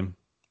Liverpool team,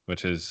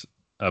 which is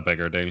a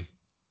bigger deal.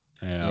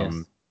 Yes.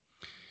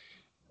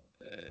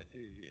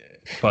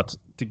 But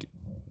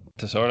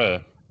to sort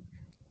of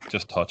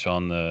just touch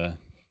on the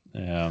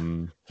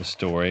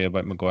story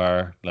about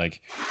Maguire,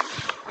 like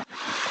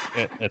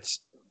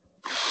it's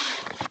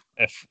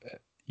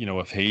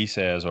if he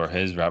says, or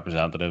his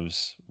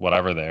representatives,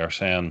 whatever they're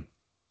saying,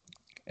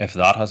 if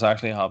that has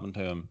actually happened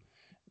to him,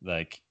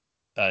 like,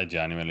 I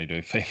genuinely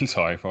do feel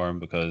sorry for him,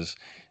 because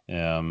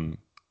in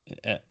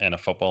a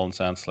footballing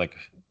sense, like,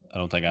 I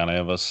don't think any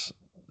of us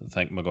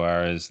think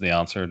Maguire is the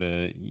answer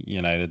to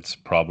United's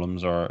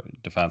problems or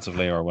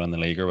defensively or winning the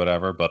league or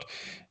whatever, but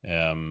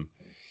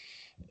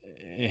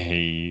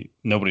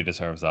nobody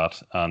deserves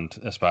that, and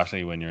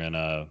especially when you're in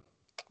a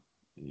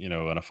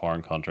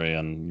foreign country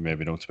and you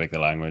maybe don't speak the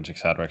language,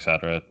 etc.,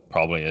 etc. It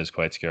probably is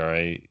quite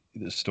scary.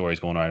 The stories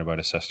going around about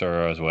his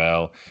sister as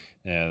well,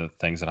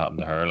 things that happened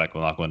to her. Like,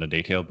 we'll not go into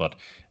detail, but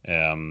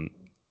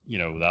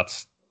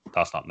that's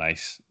not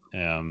nice.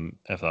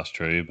 If that's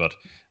true, but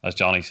as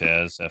Johnny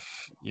says,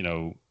 if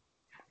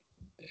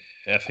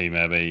he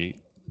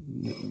maybe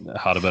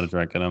had a bit of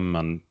drink in him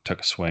and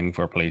took a swing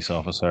for a police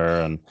officer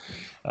and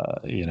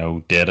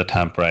did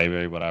attempt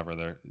bribery,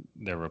 whatever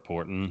they're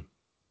reporting,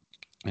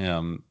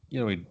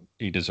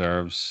 he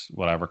deserves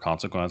whatever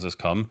consequences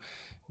come.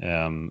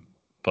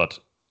 But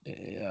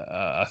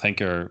I think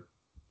you're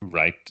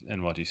right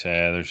in what you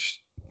say.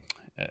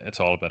 It's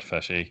all a bit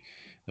fishy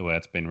the way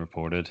it's been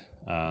reported,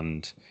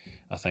 and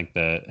I think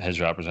that his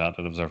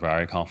representatives are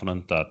very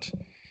confident that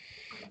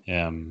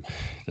the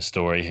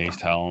story he's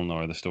telling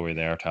or the story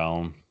they're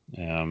telling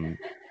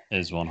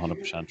is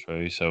 100%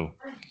 true. So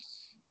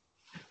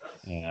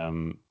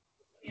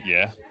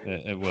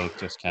it will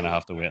just kind of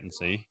have to wait and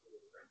see.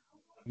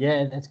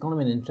 Yeah, it's going to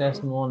be an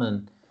interesting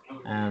one,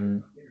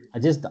 and I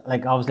just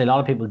like, obviously a lot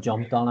of people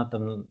jumped on it,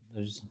 and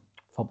there's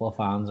football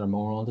fans are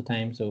more all the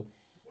time. So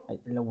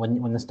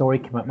when the story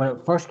came out, when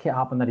it first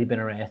happened that he'd been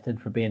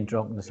arrested for being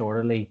drunk and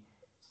disorderly,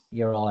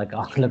 you're all like,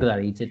 oh, look at that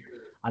idiot.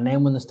 And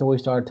then when the story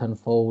started to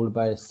unfold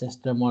about his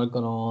sister and what had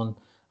gone on,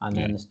 and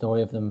then the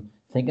story of them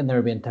thinking they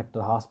were being taken to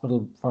the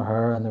hospital for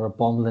her, and they were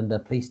bundled into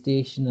the police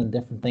station and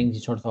different things, you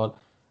sort of thought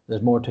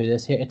there's more to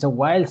this here. It's a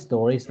wild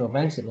story, so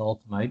eventually it'll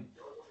all come out.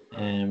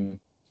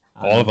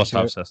 All of us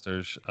have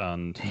sisters,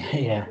 and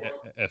yeah,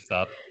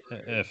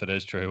 if it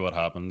is true what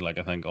happened, like,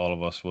 I think all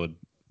of us would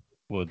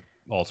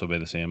also be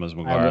the same as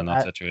Maguire in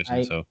that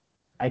situation. So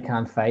I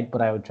can't fight,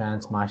 but I would try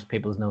and smash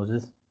people's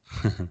noses.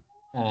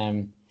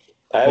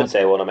 I would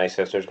say one of my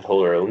sisters would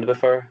hold her own, to be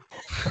fair.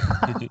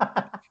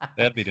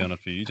 They'd be doing it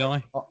for you,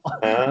 Johnny.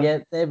 Yeah,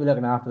 they'd be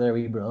looking after their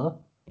wee brother.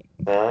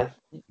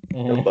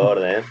 Don't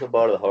bother them. Don't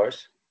bother the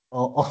horse.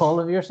 All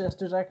of your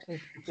sisters,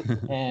 actually.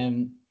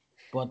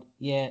 But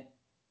yeah,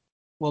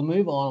 we'll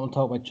move on. We'll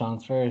talk about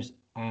transfers.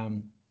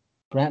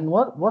 Brenton,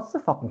 what's the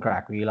fucking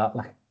crack with you lot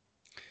like?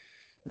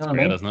 You know,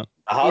 great, isn't it?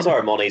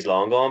 Hazard money's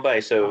long gone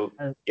by, so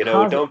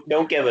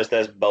don't give us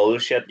this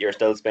bullshit. You're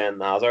still spending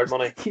the Hazard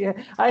money. Yeah,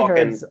 I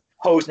heard.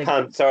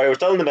 Sorry, we're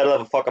still in the middle of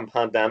a fucking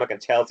pandemic,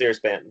 and Chelsea are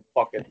spending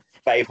fucking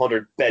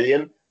 500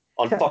 billion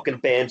on fucking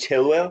Ben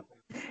Chilwell.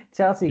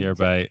 Chelsea.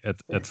 Hereby,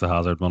 it's the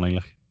Hazard money.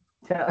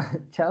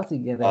 Chelsea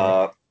get.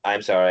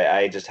 I'm sorry,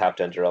 I just have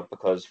to interrupt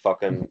because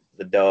fucking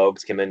the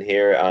dogs came in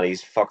here and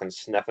he's fucking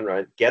sniffing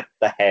around. Get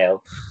the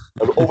hell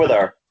over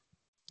there,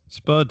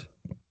 Spud.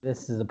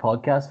 This is a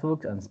podcast,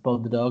 folks, and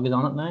Spud the dog is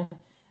on it now.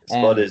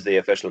 Spud is the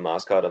official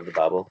mascot of the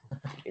Babel,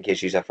 in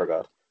case you have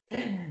forgot.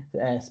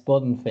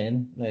 Spud and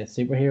Finn, the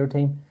superhero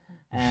team.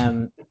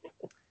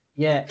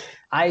 Yeah,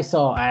 I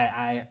saw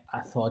a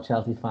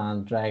Chelsea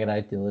fan drag it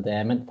out the other day.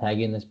 I meant to tag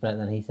you in this, Brett,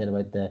 and he said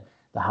about the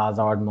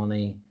Hazard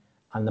money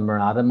and the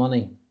Morata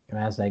money. And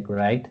I was like,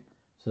 right,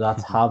 so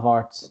that's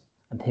Havertz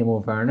and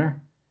Timo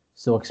Werner.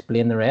 So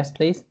explain the rest,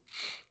 please.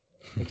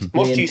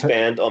 Much you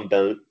spend on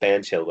Ben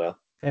Chilwell?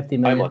 50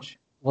 million. How much?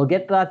 We'll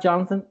get to that,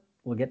 Jonathan.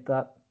 We'll get to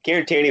that.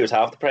 Kieran Tierney was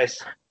half the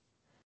price,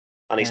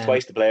 and he's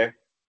twice the player.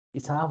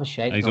 He's half a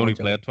shake. He's only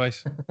played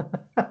twice.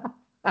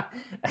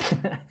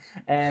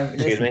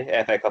 Excuse me,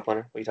 FA Cup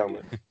winner. What are you talking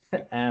about?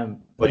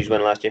 What did you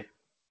win last year?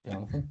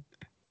 Jonathan,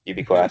 you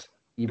be quiet.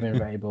 You've been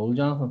very bold,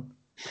 Jonathan.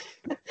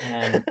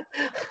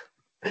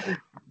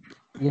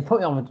 You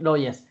put me on. No,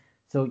 yes.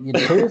 So you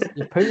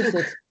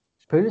Pulisic,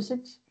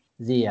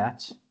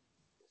 Ziyech,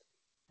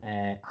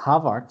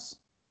 Havertz.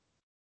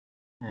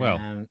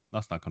 Well,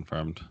 that's not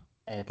confirmed.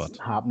 It's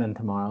happening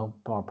tomorrow,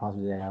 or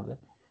possibly the day after.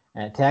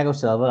 Thiago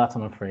Silva, that's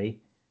on a free.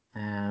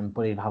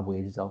 But he'd have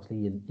wages,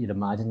 obviously. You'd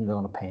imagine they're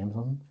going to pay him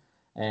something.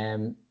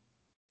 I'm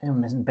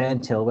missing Ben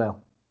Chilwell,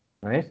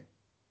 right?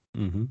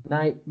 Mm-hmm.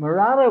 Now,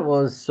 Morata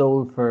was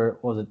sold for,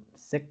 was it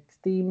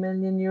 60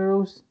 million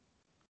euros?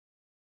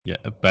 Yeah,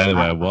 by the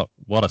way,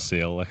 what a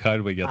sale. Like, how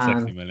do we get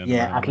 60 million?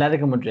 Yeah,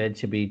 Atletico Madrid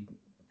should be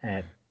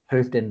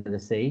hoofed into the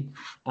sea.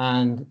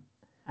 And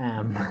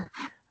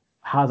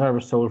Hazard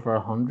was sold for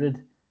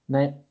 100.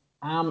 Now,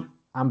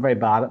 I'm very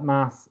bad at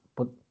maths,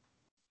 but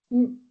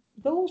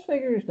those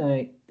figures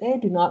now, they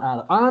do not add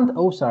up. And,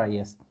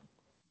 yes.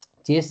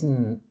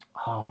 Jason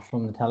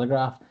from the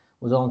Telegraph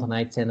was on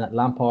tonight saying that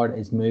Lampard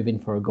is moving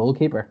for a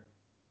goalkeeper.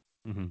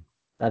 Mm-hmm.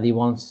 That he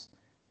wants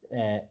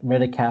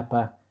rid of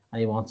Kepa and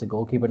he wants a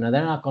goalkeeper. Now,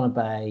 they're not going to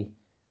buy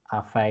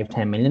a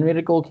 5-10 million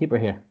rated goalkeeper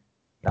here.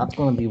 That's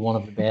going to be one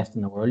of the best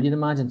in the world, you'd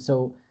imagine.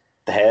 So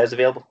the hair is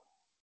available.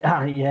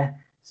 Yeah.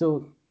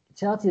 So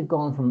Chelsea have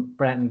gone from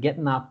Brenton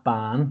getting that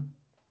ban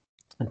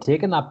and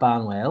taking that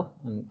ban well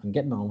and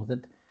getting on with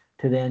it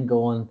to then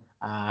going,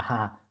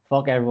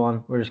 fuck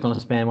everyone, we're just going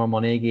to spend more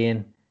money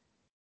again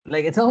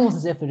Like it's almost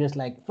as if they're just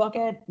like fuck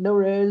it, no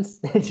rules.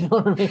 Do you know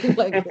what I mean?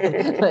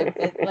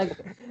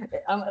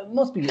 It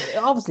must be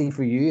obviously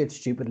for you. It's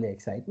stupidly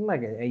exciting.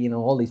 Like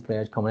all these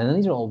players coming in, and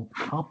these are all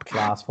top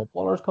class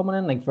footballers coming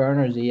in, like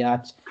Werner,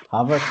 Ziyech,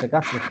 Havertz.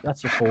 Like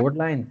that's your forward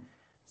line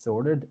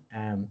sorted.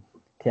 It's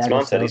Thiago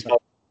Man City's Silva,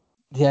 fault.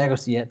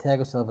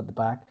 Thiago Silva at the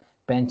back.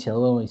 Ben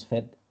Chilwell, when he's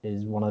fit,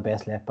 is one of the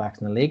best left backs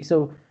in the league.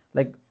 So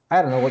like.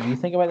 I don't know what you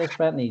think about this,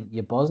 Brett.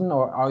 You buzzing,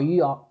 or are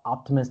you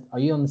optimist? Are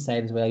you on the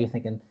side as well? You're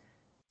thinking,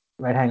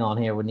 right, hang on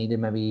here. We need to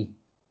maybe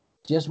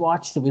just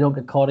watch so we don't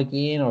get caught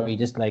again, or are you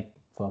just like,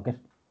 fuck it?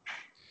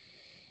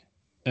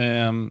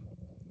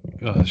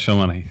 So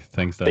many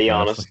things that Be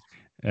honest.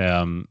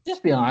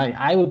 Just be honest.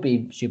 I would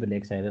be stupidly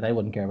excited. I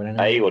wouldn't care about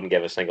anything. I wouldn't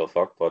give a single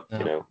fuck, but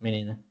No, me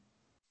neither.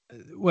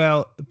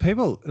 Well,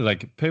 people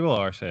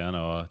are saying,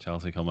 "Oh,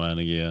 Chelsea coming in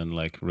again,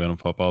 like ruining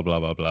football,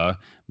 blah blah blah."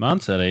 Man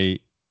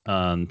City,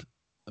 and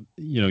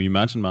you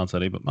mentioned Man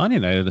City, but Man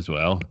United as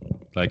well.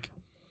 Like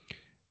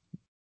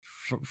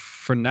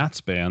for net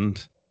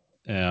spend,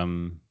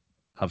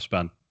 have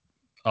spent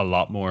a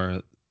lot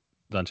more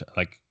than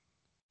like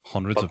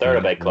hundreds but of they're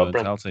a millions big club,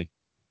 than Chelsea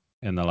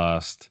in the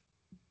last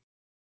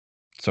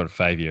sort of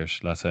 5 years,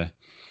 let's say.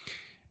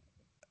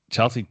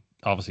 Chelsea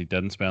obviously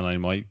didn't spend any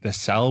money. They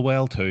sell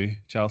well too,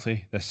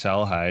 Chelsea. They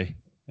sell high.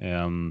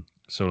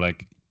 So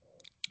like,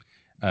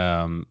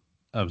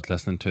 I was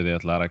listening to the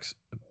Athletics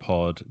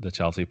pod, the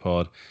Chelsea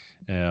pod,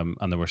 and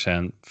they were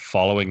saying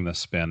following this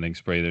spending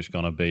spree, there's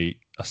going to be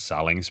a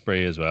selling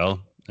spree as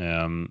well.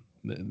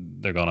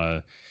 They're going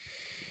to,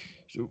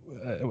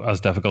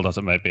 as difficult as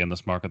it might be in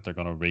this market, they're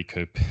going to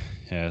recoup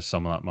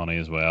some of that money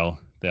as well.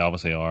 They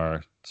obviously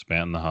are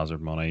spending the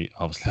Hazard money.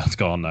 Obviously, that's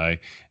gone now.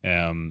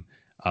 And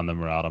the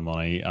Murata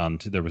money, and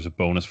there was a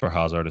bonus for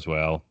Hazard as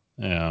well.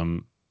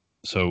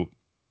 So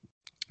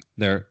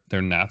their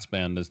net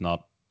spend is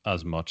not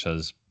as much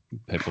as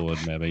people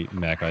would maybe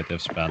make out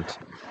they've spent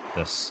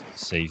this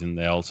season.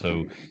 They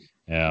also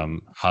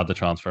had the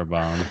transfer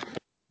ban.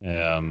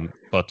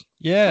 But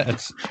yeah,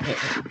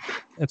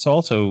 it's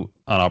also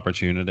an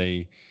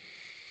opportunity,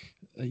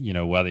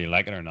 whether you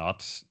like it or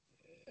not.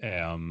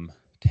 Some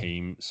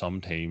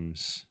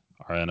teams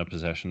are in a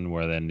position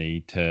where they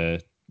need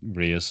to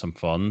raise some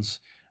funds,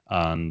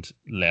 and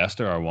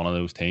Leicester are one of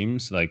those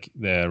teams. Like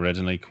they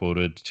originally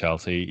quoted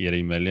Chelsea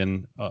 80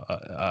 million.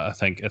 I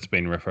think it's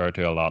been referred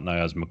to a lot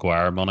now as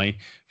Maguire money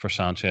for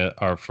Sanchez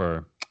or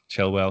for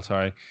Chilwell.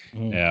 Sorry.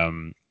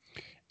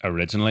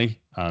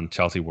 Originally, and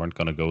Chelsea weren't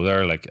going to go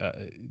there. Like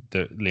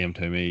Liam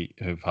Toomey,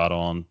 who've had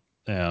on,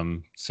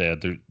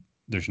 said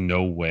there's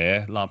no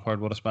way Lampard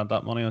would have spent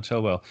that money on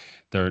Chilwell.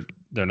 They're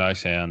now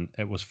saying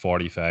it was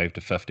 45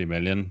 to 50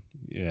 million,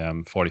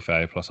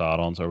 45 plus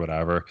add-ons or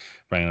whatever,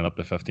 bringing it up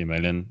to 50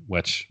 million,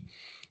 which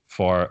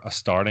for a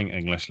starting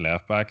English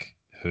left back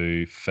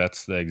who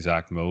fits the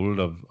exact mold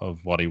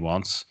of what he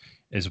wants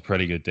is a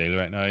pretty good deal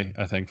right now,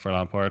 I think, for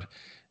Lampard.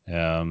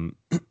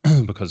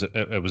 Because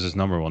it was his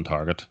number one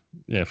target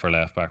for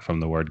left back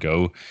from the word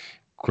go.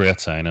 Great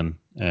signing.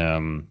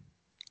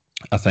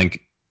 I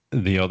think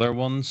the other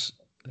ones,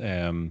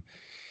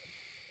 Werner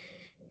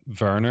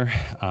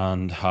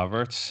and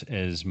Havertz,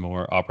 is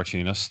more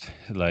opportunist.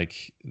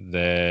 Like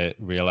they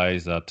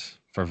realise that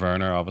for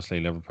Werner, obviously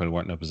Liverpool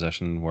weren't in a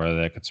position where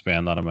they could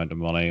spend that amount of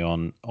money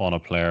on a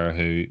player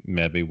who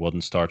maybe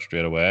wouldn't start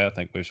straight away. I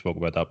think we've spoke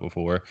about that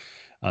before.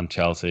 And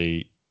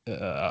Chelsea,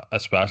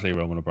 especially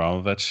Roman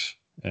Abramovich,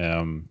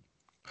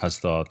 has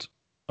thought,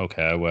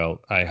 okay, well,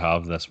 I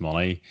have this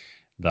money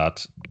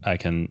that I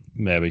can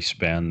maybe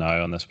spend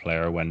now on this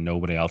player when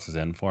nobody else is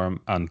in for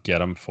him, and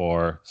get him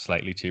for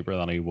slightly cheaper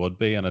than he would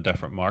be in a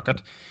different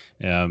market.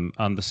 And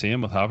the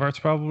same with Havertz,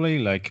 probably.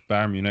 Like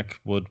Bayern Munich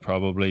would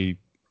probably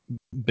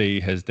be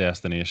his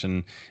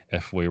destination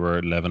if we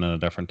were living in a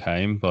different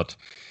time. But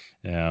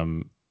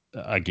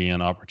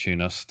again,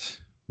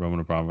 opportunist Roman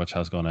Abramovich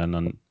has gone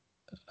in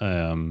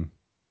and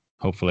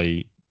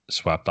hopefully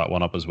swept that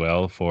one up as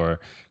well for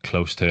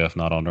close to, if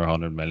not under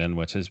 100 million,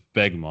 which is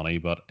big money,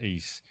 but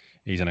he's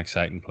an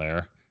exciting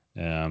player.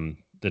 The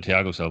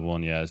Thiago Silva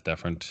one, yeah, is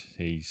different.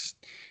 He's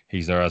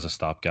there as a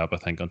stopgap, I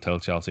think, until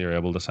Chelsea are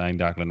able to sign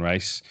Declan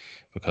Rice,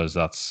 because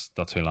that's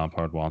who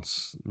Lampard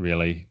wants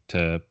really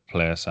to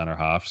play a centre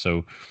half.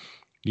 So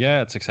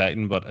yeah, it's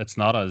exciting, but it's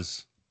not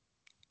as,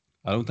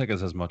 I don't think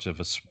it's as much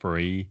of a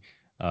spree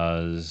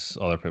as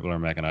other people are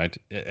making out.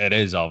 It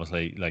is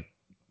obviously, like,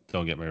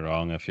 don't get me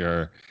wrong, if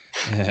you're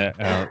hang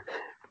on,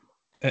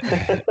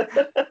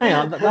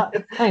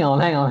 hang on.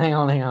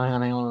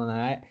 All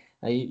right,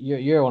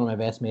 you're one of my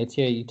best mates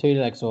here. You two,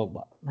 like,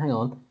 so. Hang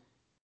on,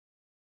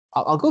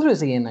 I'll go through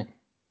this again now.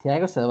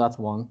 Thiago Silva, that's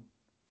 1.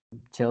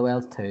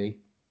 Chilwell's 2.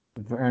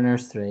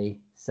 Werner's 3.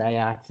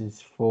 Ziyech is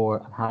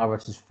 4, and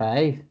Havertz is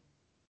 5.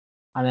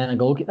 And then a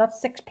goalkeeper.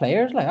 That's 6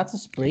 players. Like, that's a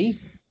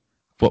spree.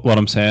 But what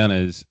I'm saying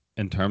is,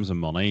 in terms of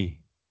money,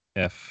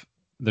 if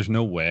there's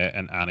no way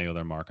in any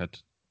other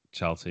market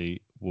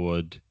Chelsea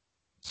would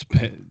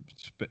spend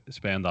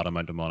that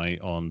amount of money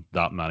on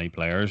that many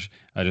players.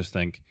 I just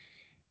think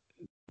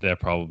they're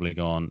probably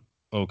gone,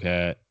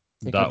 okay,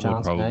 Take that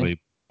would probably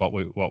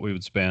what we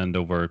would spend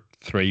over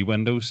 3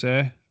 windows,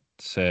 say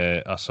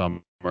a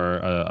summer,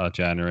 a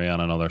January,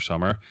 and another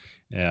summer.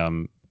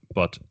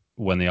 But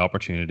when the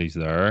opportunity's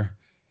there,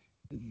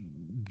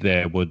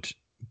 they would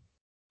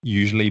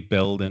usually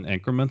build in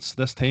increments,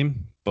 this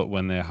team. But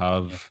when they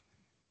have,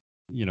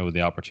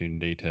 the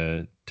opportunity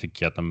to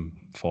get them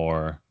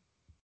for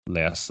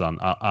less than,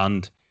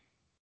 and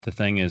the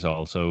thing is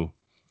also,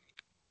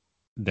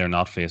 they're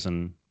not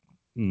facing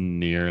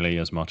nearly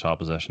as much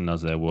opposition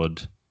as they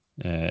would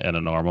in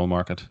a normal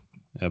market,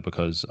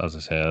 because, as I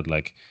said,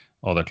 like,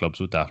 other clubs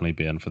would definitely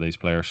be in for these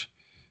players.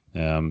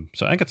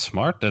 So I think it's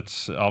smart.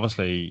 It's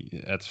obviously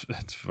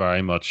it's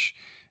very much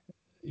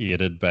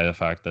aided by the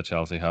fact that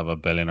Chelsea have a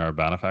billionaire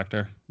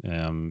benefactor.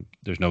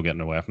 There's no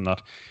getting away from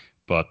that.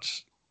 But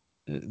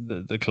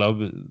the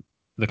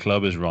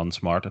club is run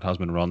smart. It has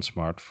been run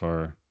smart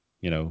for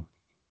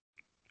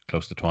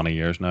close to 20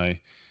 years now.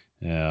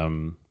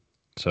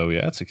 So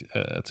yeah,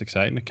 it's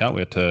exciting. I can't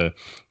wait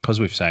because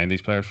we've signed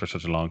these players for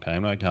such a long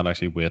time now. I can't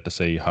actually wait to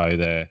see how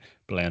they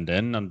blend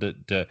in and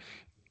to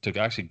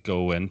actually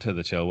go into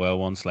the Chilwell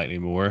one slightly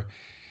more.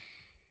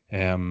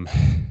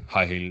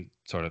 How he'll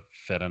sort of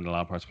fit into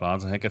Lampard's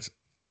plans. I think it's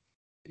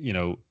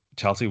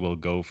Chelsea will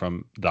go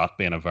from that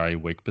being a very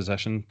weak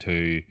position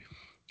to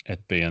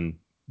it being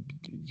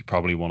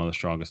probably one of the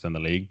strongest in the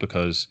league,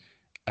 because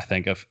I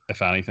think if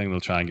anything, they'll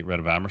try and get rid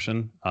of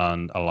Emerson,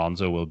 and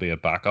Alonso will be a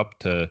backup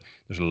to.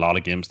 There's a lot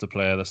of games to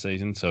play this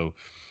season, so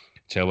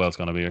Chilwell's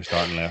going to be your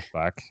starting left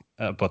back.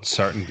 But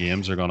certain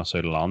games are going to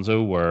suit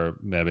Alonso, where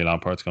maybe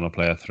Lampard's going to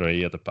play a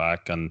 3 at the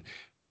back, and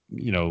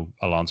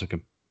Alonso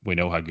can. We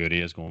know how good he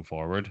is going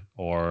forward,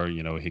 or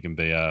he can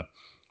be a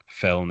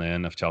filling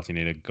in if Chelsea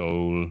need a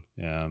goal.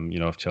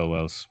 If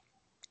Chilwell's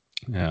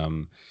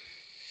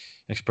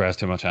expressed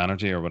too much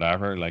energy or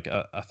whatever. Like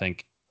I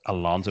think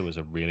Alonso is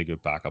a really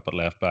good backup at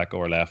left back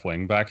or left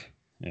wing back.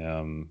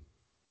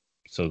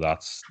 So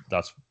that's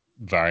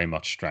very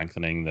much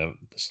strengthening the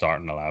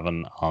starting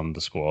 11 on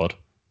the squad.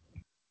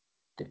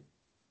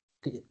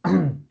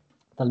 They'll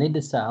need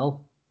to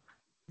sell.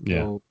 Yeah.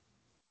 So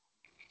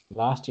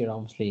last year,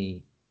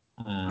 obviously,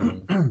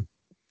 the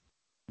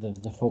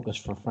focus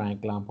for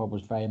Frank Lampard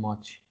was very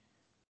much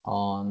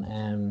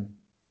on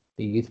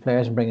the youth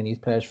players and bringing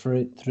youth players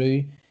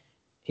through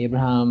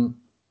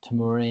Abraham,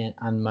 Tomori,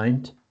 and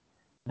Mount.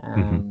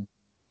 I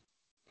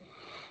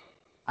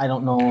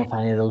don't know if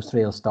any of those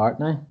 3 will start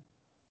now.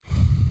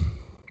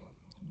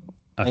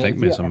 I think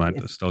Mason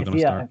Mount is still going to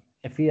start.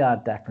 If you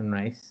add Declan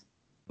Rice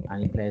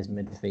and he plays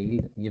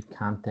midfield, you've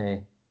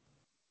Kante,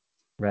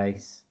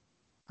 Rice,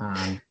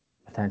 and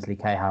potentially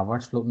Kai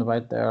Havertz floating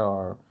about there,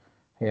 or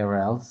whoever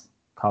else,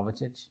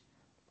 Kovacic.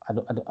 I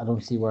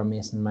don't see where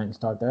Mason Mount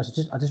start there.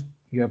 So just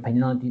your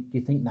opinion on it. Do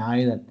you think now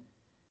that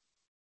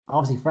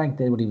obviously Frank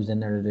did what he was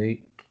in there to do,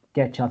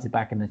 get Chelsea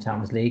back in the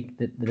Champions League?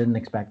 They didn't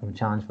expect him to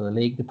challenge for the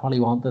league. They probably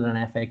wanted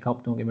an FA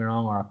Cup, don't get me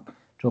wrong, or a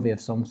trophy of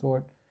some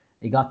sort.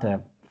 He got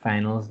to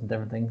finals and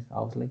different things,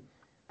 obviously.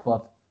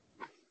 But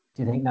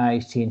do you think now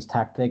he's changed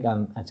tactic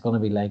and it's going to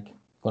be like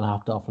going to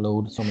have to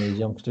offload some of these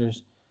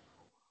youngsters?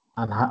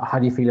 And how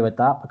do you feel about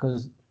that?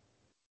 Because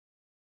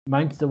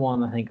Mount's the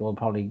one I think will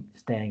probably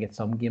stay and get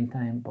some game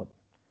time, but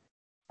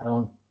I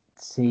don't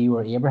see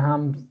where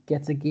Abraham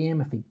gets a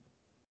game if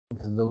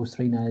those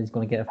 3 now he's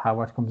going to get if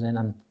Havertz comes in,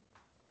 and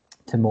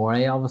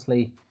Tomori,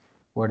 obviously,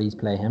 where do you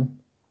play him?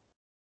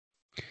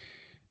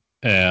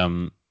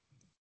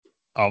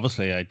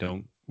 Obviously, I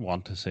don't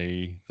want to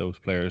see those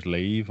players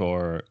leave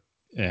or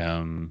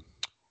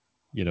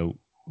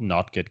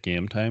not get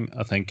game time.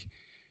 I think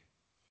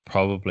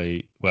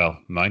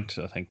Mount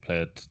I think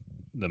played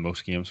the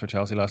most games for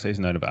Chelsea last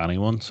season out of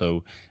anyone,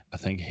 so I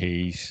think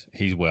he's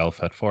well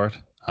fit for it.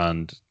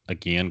 And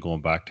again,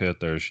 going back to it,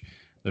 there's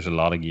a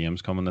lot of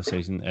games coming this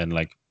season in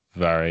like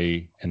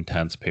very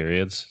intense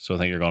periods, so I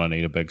think you're going to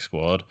need a big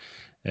squad,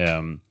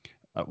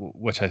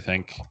 which I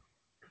think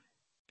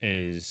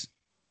is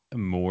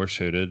more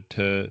suited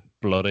to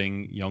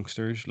blooding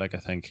youngsters. Like I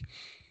think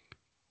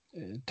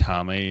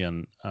Tammy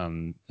and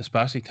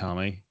especially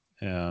Tammy,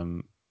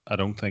 I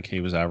don't think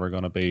he was ever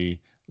going to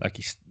be like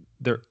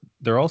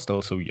they're all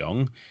still so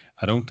young.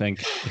 I don't think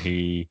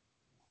he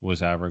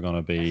was ever going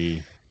to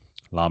be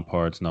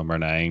Lampard's number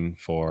 9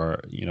 for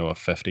a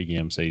 50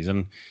 game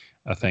season.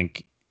 I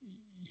think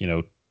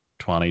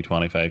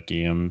 20-25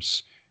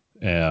 games,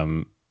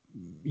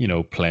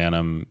 playing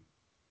him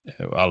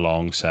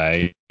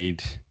alongside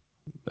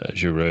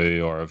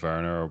Giroud or a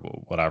Werner or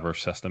whatever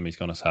system he's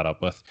going to set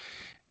up with,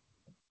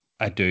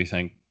 I do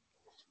think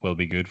will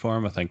be good for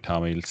him. I think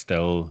Tommy will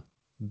still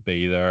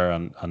be there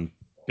and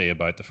be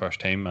about the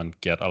first team and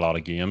get a lot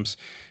of games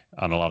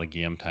and a lot of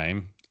game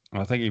time.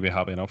 And I think he'd be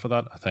happy enough for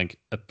that. I think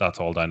that's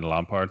all down to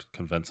Lampard,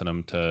 convincing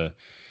him to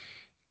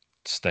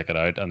stick it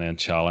out and then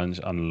challenge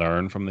and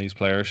learn from these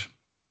players.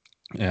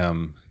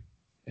 Out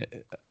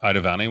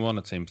of anyone,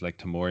 it seems like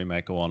Tomori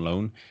might go on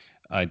loan.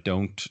 I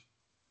don't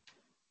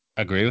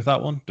agree with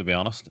that one, to be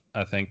honest.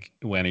 I think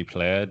when he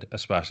played,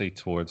 especially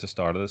towards the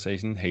start of the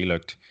season, he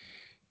looked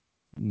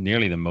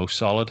nearly the most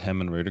solid,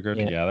 him and Rudiger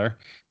together.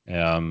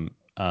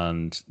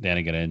 and then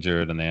he got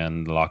injured, and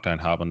then the lockdown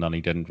happened, and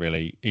he didn't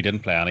play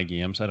any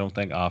games, I don't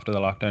think, after the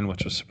lockdown,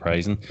 which was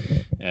surprising.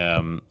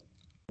 I'm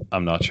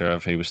not sure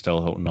if he was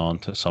still holding on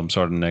to some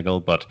sort of niggle,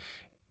 but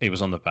he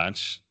was on the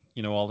bench,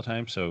 all the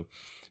time, so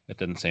it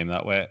didn't seem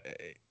that way.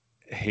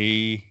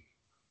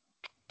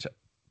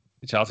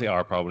 Chelsea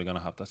are probably going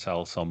to have to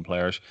sell some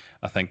players.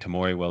 I think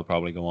Tomori will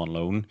probably go on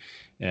loan.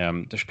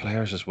 There's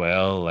players as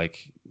well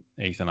like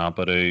Ethan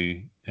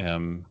Ampadu,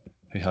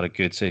 who had a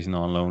good season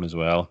on loan as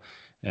well.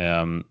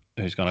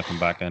 Who's going to come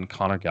back in?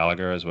 Conor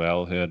Gallagher as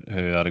well, who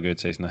had a good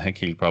season. I think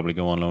he'll probably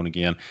go on loan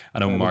again. I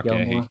know Mark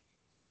Gahey,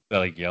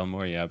 Billy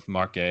Gilmore, yeah,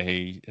 Mark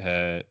Gahey,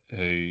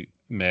 who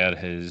made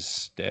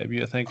his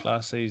debut, I think,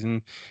 last season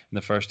in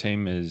the first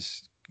team,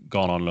 is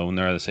gone on loan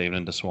there this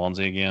evening to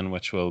Swansea again,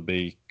 which will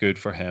be good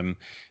for him.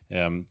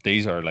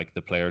 These are like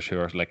the players who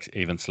are like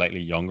even slightly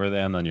younger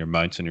than your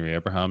Mounts and your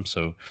Abraham.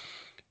 So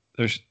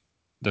there's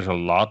a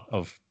lot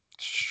of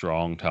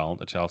strong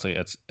talent at Chelsea.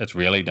 It's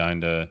really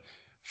down to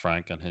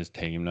Frank and his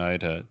team now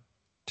to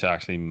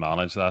actually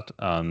manage that,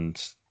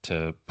 and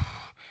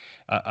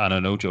I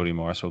know Jody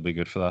Morris will be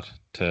good for that,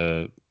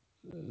 to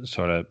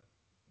sort of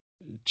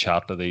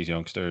chat to these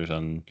youngsters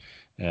and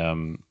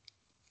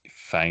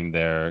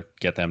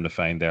get them to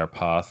find their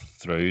path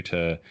through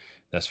to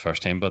this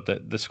first team. But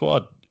the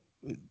squad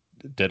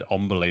did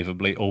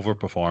unbelievably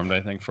overperformed,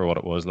 I think, for what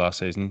it was last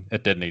season.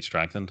 It did need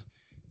strengthened,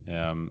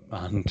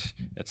 and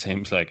it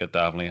seems like it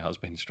definitely has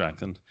been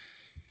strengthened.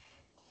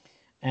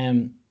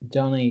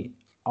 Johnny,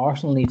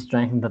 Arsenal needs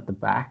strengthened at the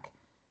back,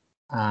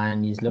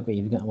 and you look at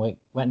went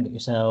and got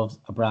yourselves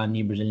a brand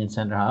new Brazilian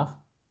centre half.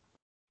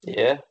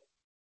 Yeah,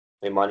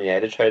 Man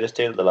United tried to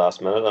steal at the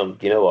last minute, and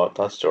you know what?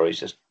 That story's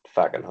just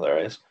fucking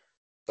hilarious.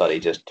 That he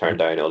just turned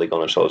down Ole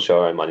Gunnar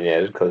Solskjaer and Man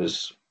United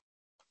because,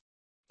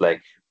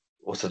 like,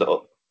 what's it?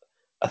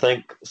 I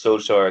think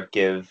Solskjaer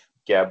gave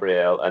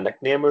Gabriel a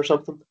nickname or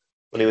something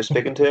when he was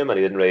speaking to him, and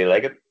he didn't really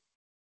like it.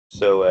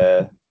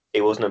 So he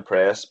wasn't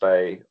impressed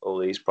by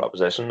Ole's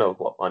proposition of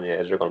what Man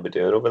United are going to be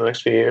doing over the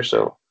next few years.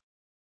 So,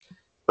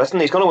 listen,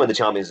 he's going to win the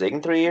Champions League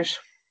in 3 years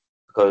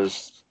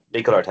because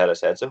Mikel Arteta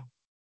said so.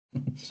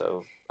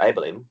 So I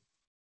believe him.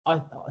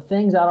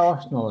 Things at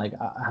Arsenal, like,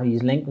 have you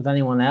linked with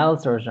anyone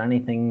else, or is there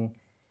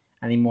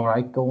any more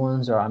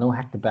outgoings? Or I know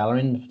Hector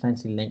Bellerin is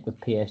potentially linked with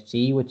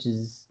PSG, which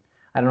is,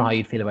 I don't know how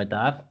you'd feel about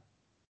that.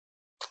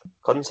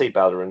 Couldn't see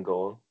Bellerin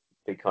going,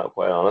 to be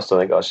quite honest. I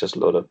think that's just a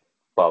load of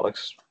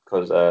bollocks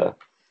because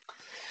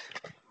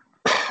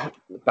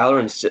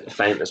Bellerin's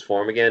finding his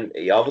form again.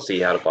 He obviously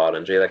had a bad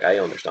injury. Like, I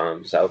understand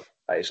himself.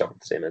 I suffered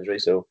the same injury,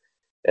 so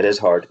it is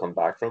hard to come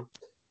back from.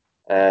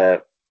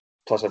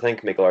 Plus, I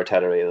think Mikel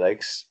Arteta really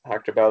likes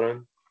Hector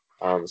Bellerin.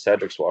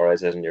 Cedric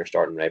Suarez isn't your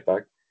starting right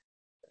back.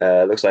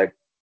 Looks like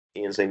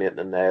Ainsley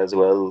Maitland-Niles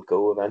will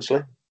go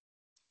eventually.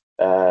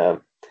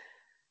 Don't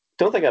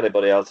think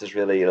anybody else is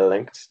really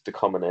linked to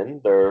coming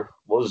in. There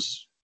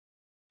was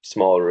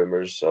small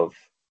rumours of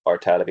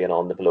Arteta being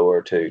on the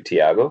blower to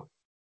Thiago,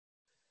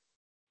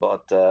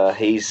 but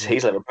he's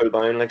Liverpool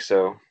bound, like,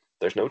 so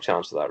there's no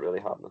chance of that really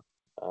happening.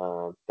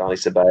 Danny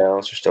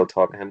Ceballos are still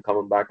talking him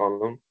coming back on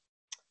loan.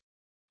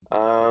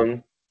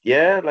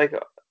 Yeah, like,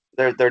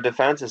 their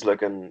defense is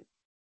looking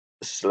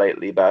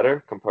slightly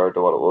better compared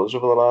to what it was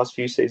over the last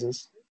few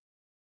seasons.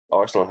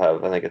 Arsenal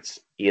have, I think it's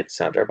 8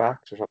 centre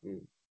backs or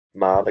something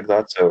mad like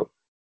that, so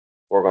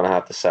we're going to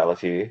have to sell a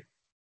few.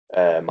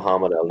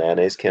 Mohamed El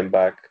Nene's came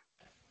back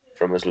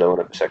from his loan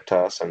at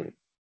Besiktas, and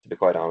to be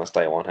quite honest,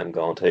 I want him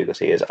gone too because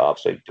he is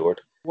absolute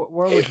dirt.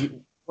 Where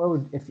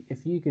would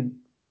if you could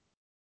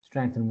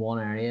strengthen one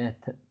area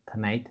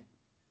tonight,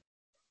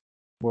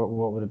 what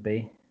would it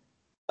be?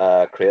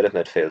 Creative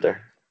midfielder,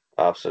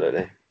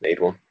 absolutely need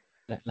one.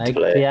 Like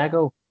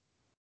Thiago.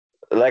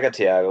 Like a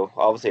Thiago.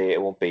 Obviously,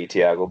 it won't be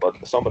Thiago,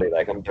 but somebody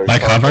like him.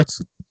 Like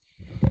Havertz?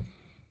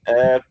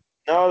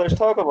 No, there's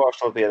talk of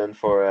Arsenal being in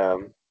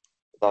for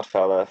that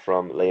fella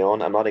from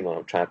Lyon. I'm not even going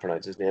to try and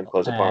pronounce his name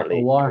because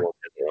apparently,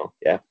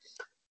 yeah.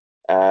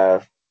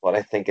 But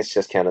I think it's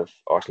just kind of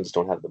Arsenal just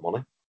don't have the money.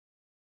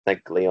 I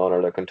think Lyon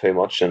are looking too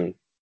much, and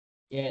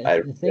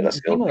the thing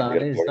with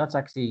that is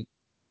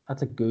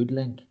that's a good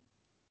link.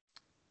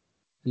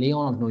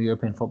 Lyon have no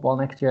European football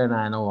next year, and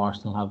I know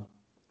Arsenal have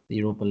the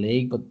Europa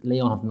League, but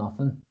Lyon have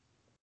nothing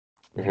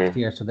next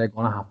year, so they're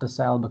going to have to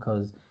sell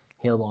because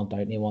he'll want out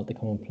and he'll want to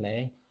come and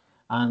play.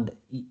 And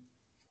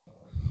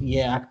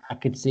yeah, I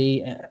could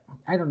see.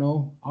 I don't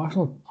know.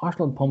 Arsenal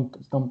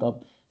stumped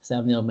up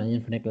 70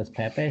 million for Nicolas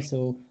Pepe,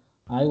 so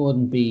I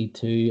wouldn't be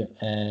too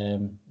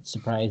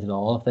surprised at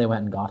all if they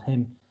went and got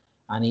him.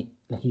 And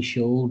he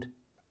showed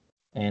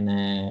in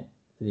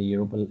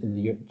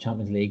the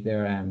Champions League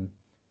there.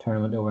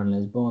 Tournament over in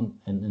Lisbon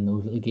and in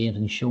those little games,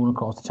 and he's shown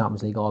across the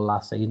Champions League all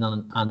last season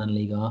and in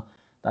Liga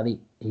that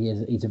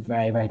he's a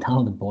very, very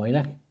talented boy.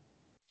 Like,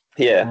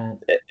 yeah,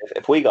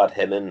 if we got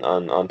him in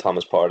on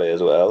Thomas Partey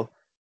as well,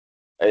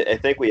 I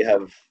think we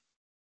have,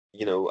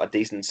 a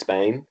decent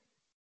spine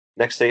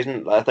next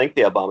season. I think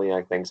the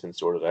Aubameyang thing's been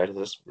sorted out. I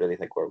just really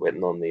think we're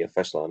waiting on the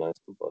official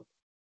announcement. But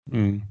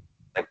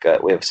Like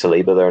we have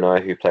Saliba there now,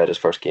 who played his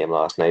first game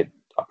last night.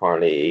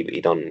 Apparently,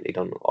 he done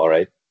all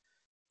right.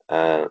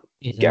 Uh,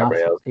 He's enough.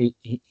 Gabriel,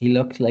 He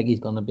looks like he's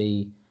going to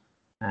be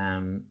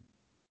um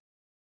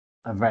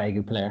a very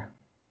good player.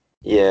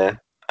 yeah,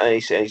 and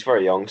he's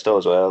very young still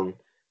as well. And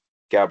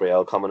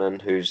Gabriel coming in,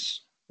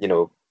 who's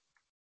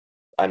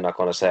I'm not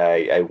going to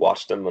say I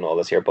watched him and all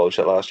this here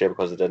bullshit last year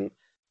because I didn't.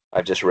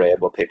 I've just read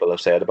what people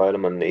have said about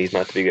him, and he's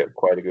meant to be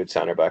quite a good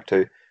centre back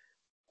too.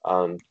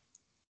 And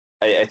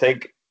I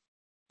think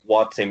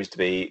what seems to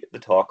be the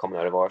talk coming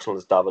out of Arsenal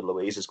is David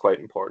Luiz is quite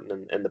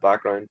important in the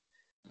background.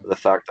 The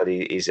fact that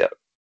he's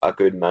a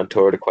good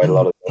mentor to quite a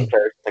lot of young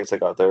players, things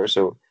like that there.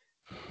 So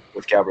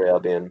with Gabriel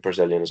being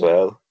Brazilian as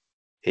well,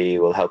 he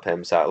will help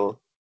him settle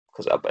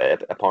because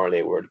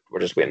apparently we're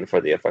just waiting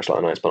for the official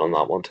announcement on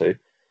that one too.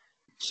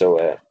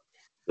 So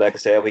like I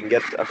say, if we can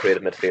get a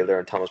creative midfielder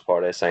and Thomas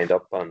Partey signed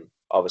up and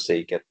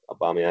obviously get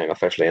Aubameyang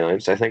officially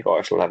announced, I think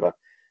Arsenal have a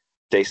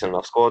decent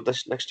enough squad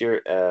this next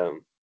year.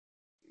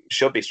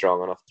 Should be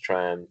strong enough to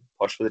try and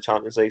push for the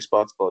Champions League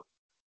spots, but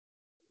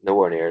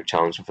nowhere near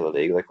challenging for the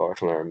league. Like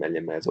Arsenal are a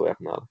million miles away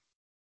from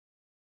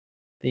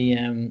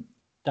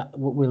that.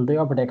 We'll do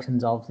our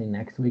predictions obviously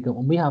next week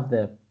when we have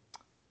the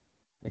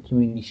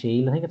Community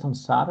Shield. I think it's on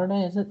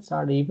Saturday. Is it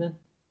Saturday evening?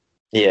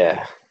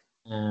 Yeah.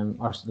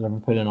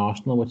 Liverpool and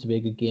Arsenal, which would be a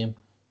good game.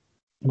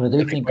 But I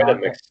do think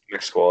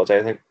mixed squads.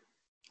 I think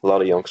a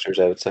lot of youngsters.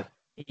 I would say.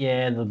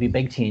 Yeah, there'll be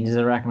big changes,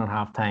 I reckon, at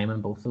half time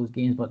in both those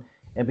games. But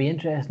it'd be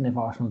interesting if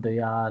Arsenal do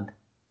add.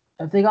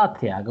 If they got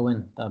Thiago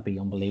in, that'd be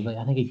unbelievable.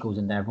 I think he goes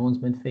into everyone's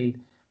midfield.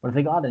 But if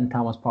they got in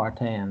Thomas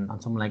Partey and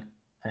someone like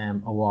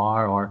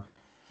Aouar, or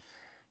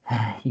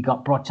you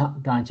brought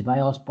Dan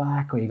Ceballos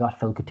back, or you got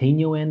Phil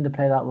Coutinho in to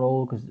play that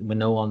role, because we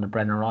know under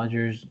Brendan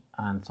Rodgers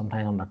and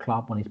sometimes under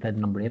Klopp when he's played the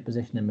number 8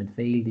 position in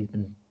midfield, he's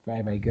been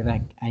very, very good.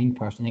 I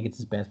personally think it's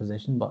his best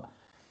position, but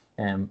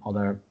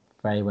other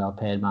very well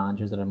paid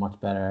managers that are much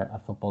better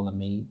at football than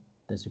me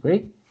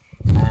disagree.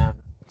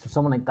 So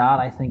someone like that,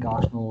 I think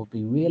Arsenal will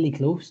be really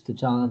close to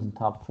challenging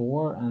top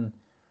 4.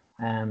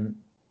 And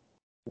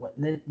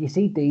you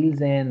see deals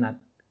then that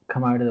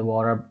come out of the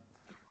water,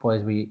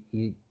 boys.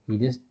 You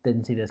just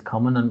didn't see this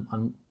coming.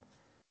 And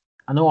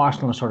I know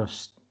Arsenal are sort of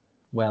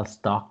well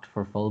stocked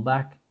for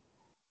fullback,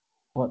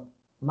 but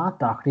Matt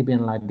Doherty being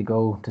allowed to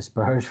go to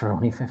Spurs for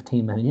only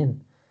 15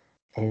 million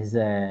is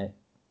I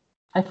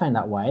find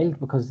that wild,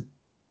 because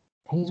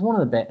he's one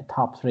of the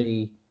top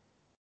 3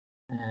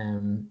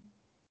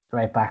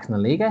 right backs in the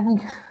league, I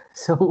think.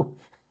 So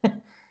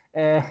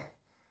I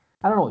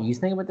don't know what you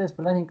think about this,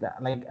 but I think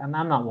that, like, and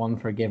I'm not one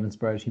for giving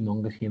Spurs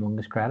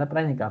humongous credit, but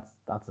I think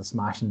that's a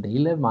smashing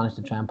deal they've managed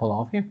to try and pull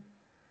off here.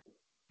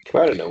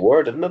 Come out of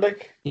nowhere, didn't it?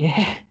 Like,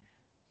 yeah,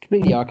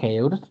 completely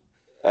RKO'd it.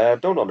 I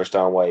don't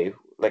understand why.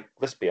 Like,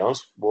 let's be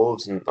honest,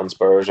 Wolves and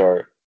Spurs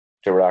are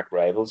direct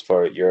rivals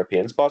for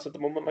European spots at the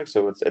moment. Like,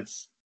 so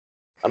it's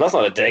and that's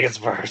not a dig at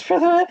Spurs,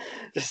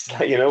 just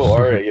like,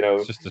 or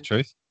it's just the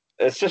truth.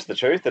 It's just the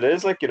truth. It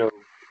is, like,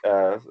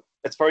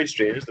 it's very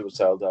strange they would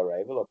sell their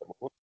rival at the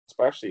moment,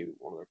 especially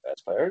one of their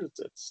best players.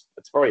 It's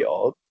very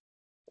odd.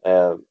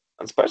 And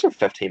especially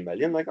 15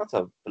 million, like, that's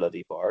a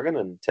bloody bargain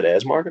in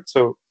today's market.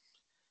 So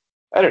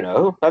I don't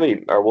know.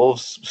 Maybe are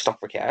Wolves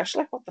stuck for cash?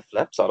 Like, what the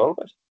flip's that all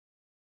about?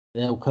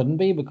 They couldn't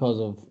be, because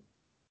of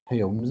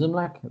who owns them.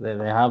 Like, they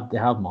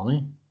have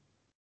money.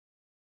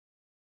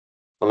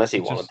 Unless he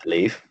wanted to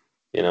leave,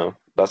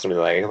 that's something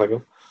that I can think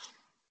of.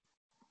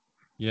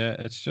 Yeah,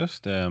 it's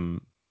just a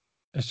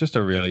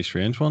really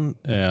strange one.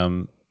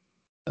 And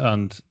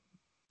I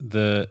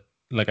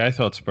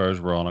thought Spurs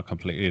were on a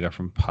completely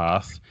different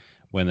path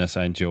when they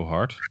signed Joe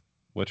Hart,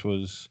 which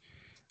was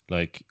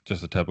like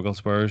just a typical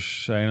Spurs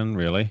signing,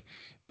 really.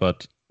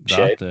 But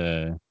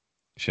that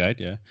shite,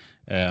 yeah.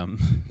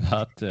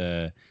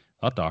 That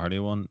Doherty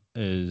one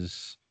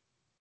is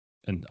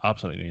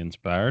absolutely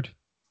inspired.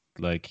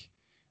 Like,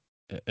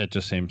 it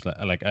just seems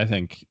like I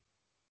think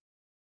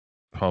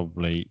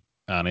probably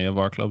any of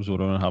our clubs would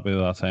have been happy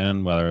with that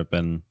signing, whether it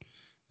been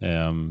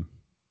to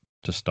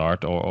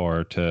start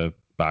or to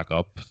back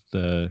up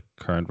the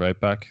current right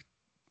back.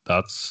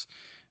 That's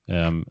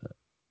a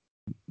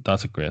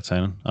great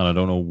signing, and I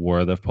don't know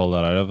where they've pulled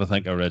that out of. I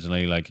think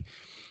originally, like,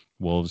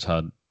 Wolves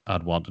had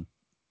wanted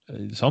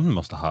something,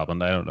 must have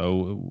happened, I don't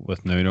know,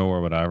 with Nuno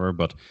or whatever,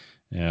 but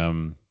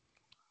they'd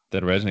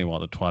originally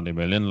wanted 20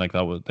 million. Like,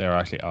 they're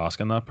actually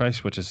asking that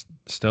price, which is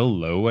still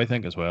low, I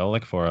think, as well,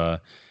 like, for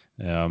a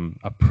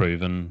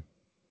proven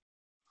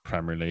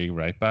Premier League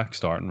right back,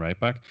 starting right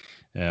back.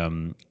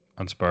 And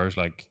Spurs,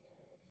 like,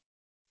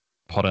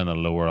 put in a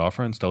lower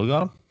offer and still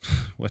got him,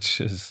 which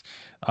is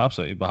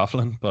absolutely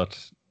baffling.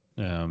 But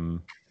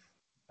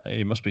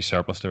he must be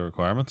surplus to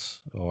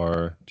requirements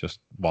or just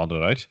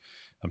wanted out.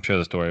 I'm sure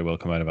the story will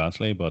come out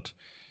eventually, but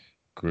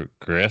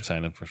great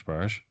signing for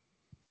Spurs.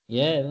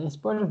 Yeah, the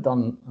Spurs have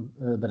done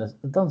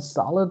they've done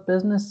solid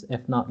business,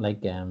 if not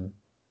like they haven't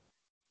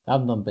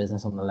done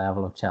business on the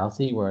level of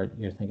Chelsea, where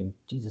you're thinking,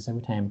 Jesus,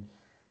 every time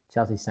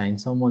Chelsea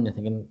signs someone, you're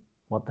thinking,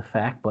 what the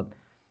fuck? But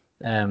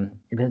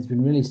it has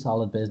been really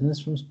solid business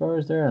from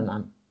Spurs there,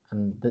 and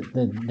and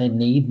they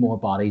need more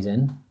bodies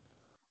in.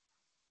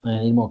 And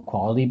they need more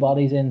quality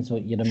bodies in. So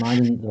you'd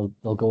imagine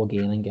they'll go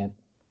again and get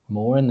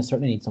more, and they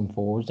certainly need some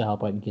forwards to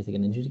help out in case they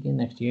get injured again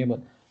next year.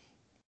 But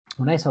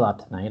when I saw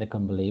that tonight, I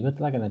couldn't believe it.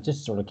 Like, and it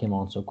just sort of came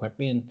on so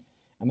quickly. And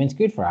I mean, it's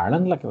good for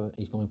Ireland. Like,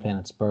 he's going to be playing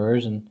at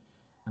Spurs and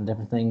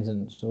different things,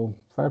 and so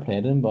fair play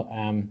to him. But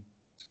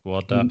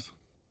Squad depth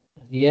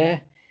yeah,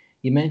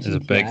 you is mentioned a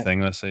big thing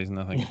this season,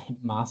 I think.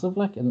 massive.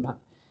 Like, and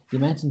you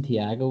mentioned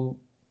Thiago,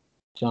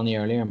 Johnny,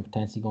 earlier, and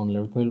potentially going to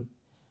Liverpool.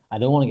 I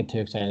don't want to get too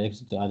excited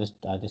because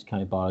I just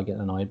can't be bothered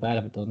getting annoyed by it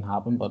if it doesn't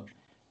happen. But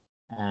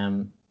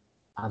and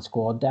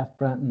squad depth,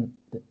 Brenton,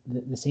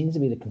 the seems to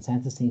be the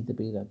consensus seems to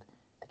be that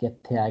to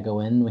get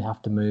Thiago in, we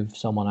have to move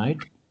someone out,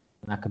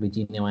 and that could be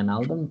Gini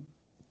Wijnaldum.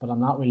 But I'm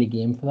not really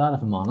game for that,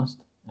 if I'm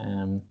honest.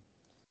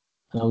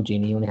 I know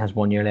Gini only has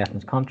 1 year left in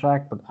his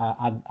contract, but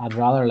I'd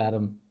rather let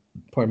him,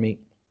 pardon me,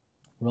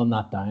 run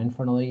that down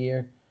for another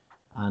year,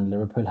 and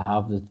Liverpool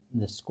have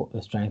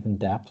the strength and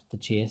depth to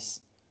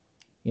chase,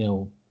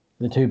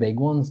 the two big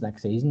ones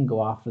next season.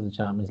 Go after the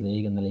Champions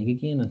League and the league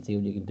again and see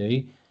what you can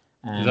do.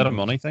 Is that a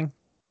money thing?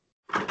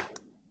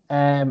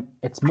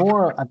 It's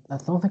more. I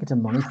don't think it's a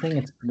money thing.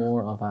 It's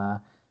more of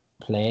a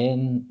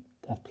playing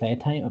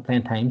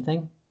time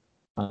thing.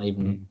 Not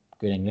even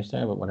good English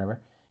there, but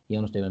whatever. You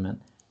understand what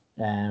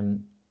I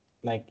meant.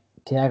 Like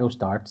Thiago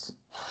starts.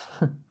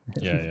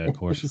 Yeah, of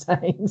course. I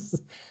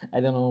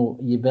don't know.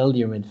 You build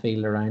your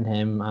midfield around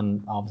him,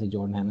 and obviously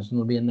Jordan Henderson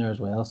will be in there as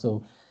well.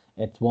 So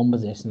it's one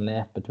position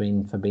left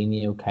between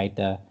Fabinho,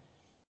 Keita,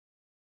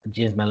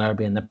 James Miller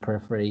being the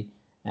periphery,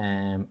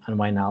 and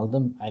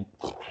Wijnaldum. I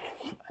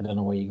don't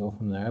know where you go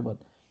from there, but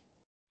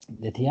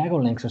the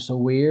Thiago links are so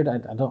weird. I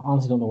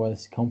honestly don't know where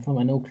this has come from.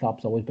 I know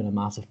Klopp's always been a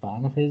massive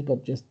fan of his,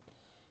 but just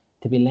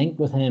to be linked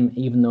with him,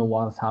 even though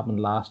what has happened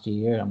last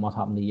year and what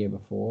happened the year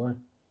before,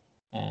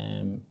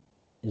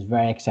 is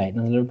very exciting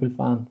as a Liverpool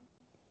fan.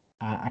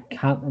 I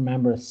can't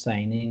remember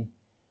signing,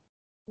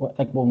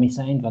 like when we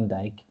signed Van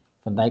Dijk.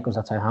 Van Dijk was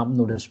at Southampton.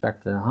 No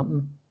disrespect to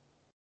Southampton.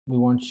 We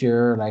weren't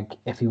sure like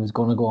if he was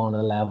going to go on to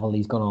the level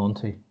he's gone on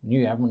to.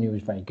 Everyone knew he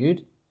was very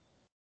good,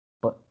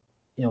 but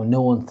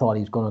no one thought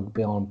he was going to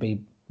be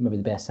maybe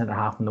the best centre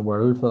half in the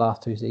world for the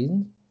last 2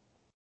 seasons.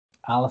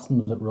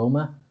 Alisson was at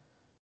Roma,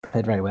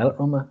 played very well at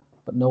Roma,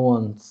 but no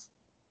one's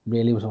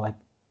really was like,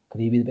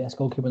 could he be the best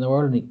goalkeeper in the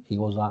world? And he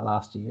was that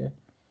last year.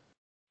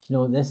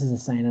 This is a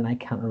sign, and I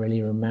can't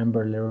really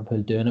remember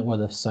Liverpool doing it where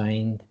they've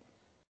signed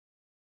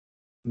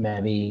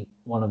maybe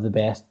one of the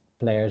best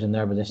players in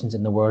their positions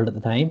in the world at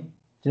the time.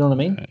 Do you know what I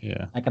mean?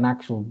 Yeah. Like an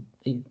actual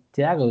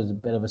Thiago is a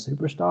bit of a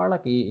superstar.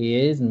 Like he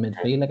is in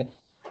midfield. Like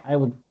I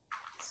would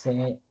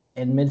say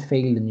in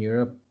midfield in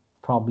Europe,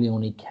 probably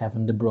only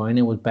Kevin De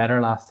Bruyne was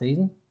better last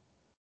season.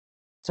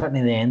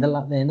 Certainly the end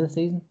of the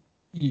season.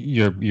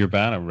 You're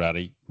buying a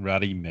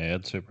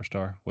ready-made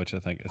superstar, which I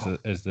think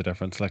is the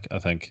difference. Like I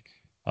think,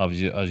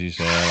 obviously, as you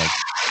say,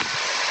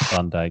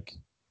 like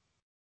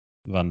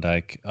Van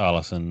Dijk,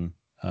 Alisson,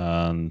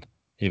 and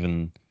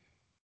even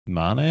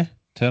Mane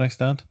to an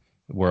extent,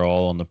 we're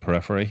all on the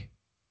periphery.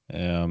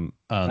 And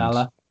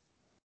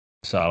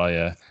Salah,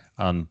 yeah,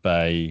 and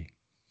by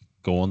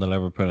going to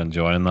Liverpool and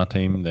joining that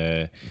team,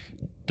 they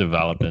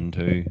developed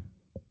into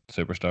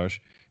superstars.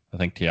 I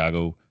think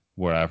Thiago,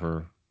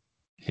 wherever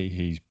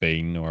he's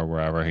been or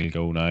wherever he'll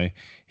go now,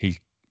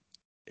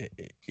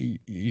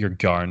 you're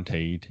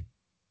guaranteed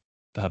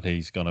that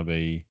he's going to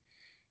be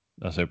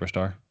a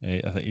superstar. I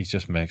think he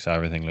just makes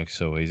everything look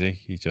so easy.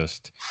 He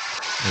just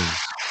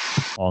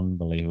is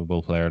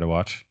unbelievable player to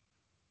watch.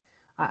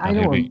 I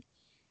know he'll be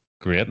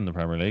great in the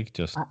Premier League.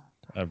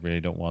 I really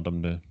don't want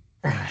him to.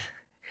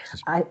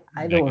 I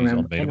don't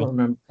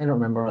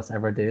remember us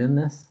ever doing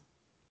this.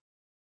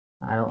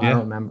 I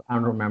don't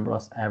remember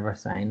us ever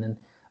signing.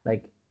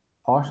 Like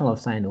Arsenal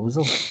have signed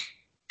Ozil.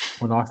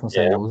 When Arsenal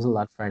signed Ozil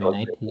that Friday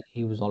night,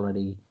 he was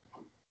already.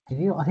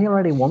 He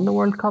already won the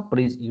World Cup, but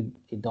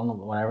he'd done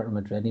whatever in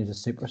Madrid. He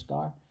was a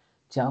superstar.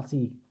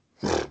 Chelsea,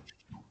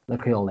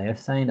 look who all they've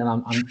signed, and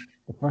I'm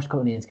the first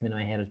couple of names coming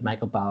into my head was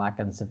Michael Ballack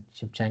and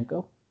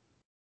Shevchenko.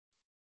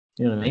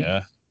 You know what I mean?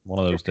 Yeah, one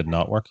of those did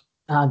not work.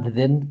 They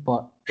didn't,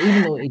 but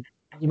even though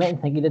you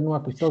might think he didn't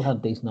work, we still had a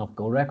decent enough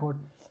goal record.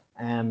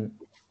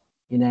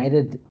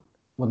 United,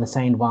 when they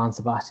signed Juan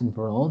Sebastian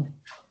Veron,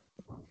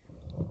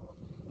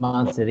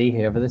 Man City,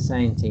 whoever they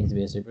signed, seems to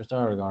be a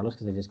superstar regardless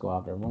because they just go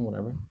after everyone,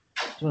 whatever.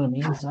 Do you know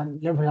what I mean? So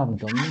Liverpool haven't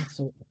done that,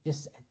 so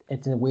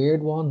it's a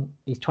weird one.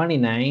 He's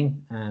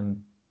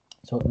 29,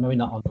 so maybe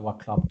not under what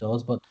Klopp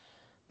does, but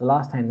the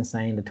last time they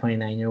signed a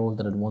 29-year-old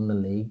that had won the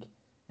league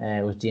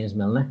was James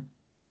Milner.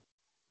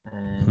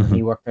 And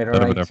he worked out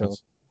alright, so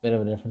bit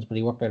of a difference, but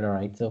he worked out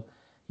alright. So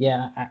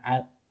yeah,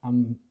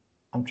 I'm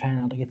trying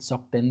not to get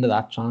sucked into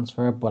that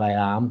transfer, but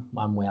I'm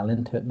well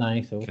into it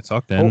now. So get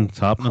sucked in, it's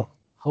happening.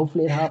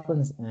 Hopefully it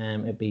happens.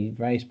 It'd be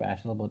very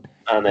special. But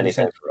and then he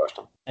signs for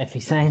Arsenal. If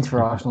he signs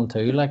for Arsenal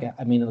too, like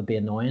I mean, it'll be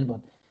annoying,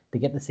 but to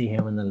get to see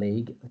him in the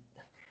league,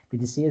 did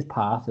you see his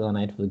pass the other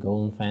night for the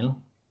goal in the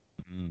final?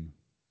 And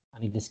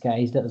he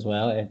disguised it as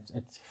well.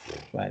 It's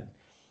right.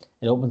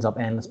 it opens up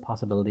endless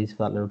possibilities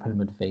for that Liverpool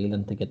midfield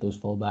and to get those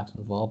fullbacks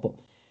involved. But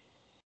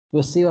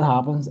we'll see what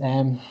happens.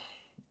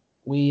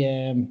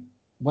 We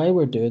while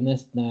we're doing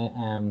this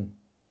now,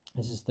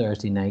 this is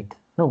Wednesday night,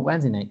 the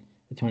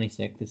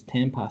 26th. It's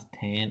 10 past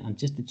 10, and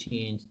just to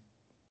change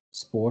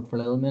sport for a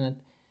little minute,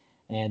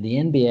 the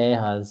NBA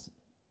has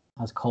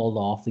called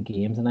off the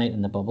game tonight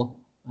in the bubble.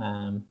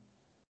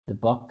 The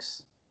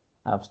Bucks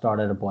have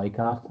started a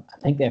boycott. I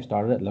think they've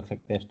started it. Looks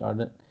like they've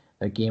started it.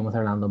 Their game with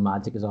Orlando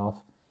Magic is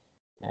off.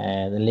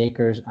 The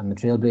Lakers and the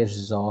Trailblazers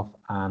is off,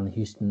 and the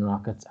Houston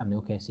Rockets and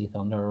the OKC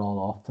Thunder are all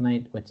off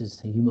tonight, which is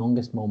a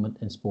humongous moment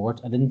in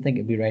sports. I didn't think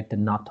it'd be right to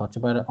not touch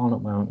about it on it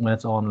when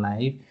it's on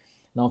live.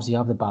 And obviously you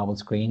have the babbled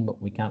screen,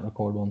 but we can't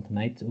record one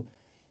tonight. So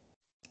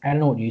I don't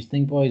know what you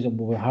think, boys.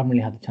 We haven't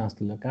really had the chance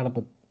to look at it,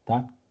 but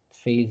that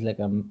feels like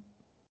a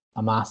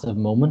massive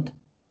moment.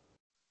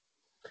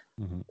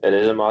 It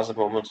is a massive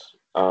moment.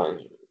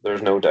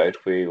 There's no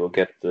doubt we will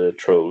get the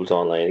trolls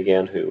online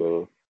again who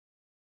will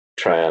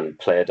try and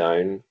play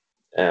down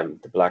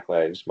the Black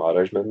Lives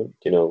Matters movement.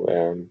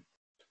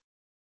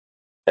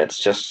 It's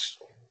just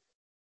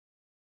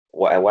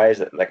why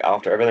is it like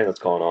after everything that's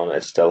going on,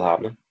 it's still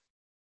happening.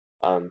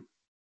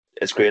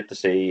 It's great to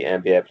see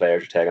NBA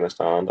players taking a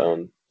stand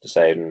and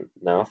deciding,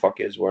 no, fuck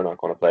yous, we're not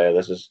going to play.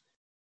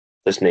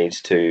 This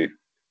needs to.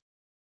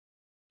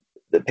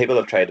 The people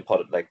have tried to put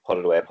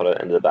it away, put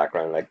it into the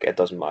background, like it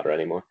doesn't matter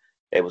anymore.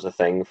 It was a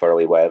thing for a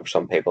wee while for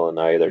some people, and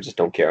now they just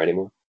don't care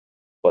anymore.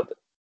 But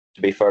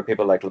to be fair,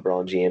 people like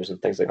LeBron James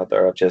and things like that,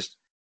 they're just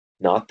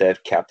not.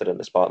 They've kept it in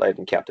the spotlight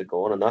and kept it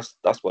going, and that's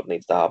what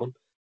needs to happen.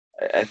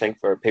 I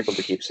think for people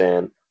to keep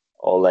saying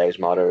all lives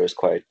matter is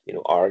quite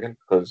arrogant,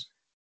 because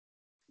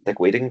like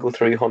we didn't go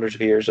through hundreds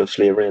of years of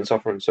slavery and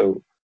suffering.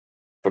 So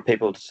for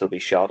people to still be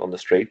shot on the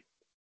street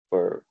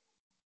for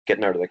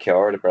getting out of the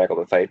car to break up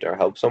a fight or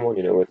help someone,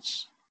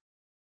 it's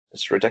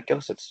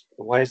ridiculous.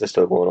 Why is this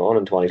still going on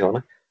in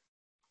 2020?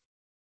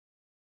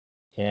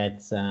 Yeah,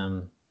 it's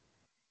I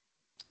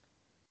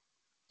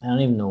don't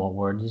even know what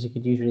words you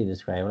could usually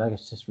describe it. Like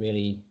it's just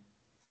really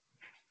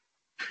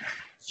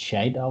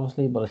shite,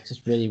 obviously, but it's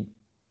just really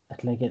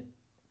it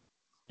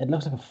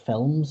looks like a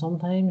film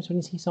sometimes when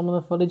you see some of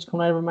the footage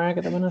coming out of America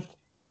at the minute.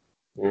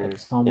 Like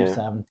some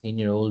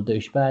 17-year-old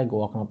douchebag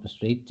walking up the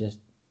street just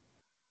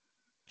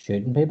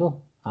shooting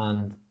people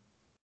and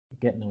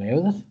getting away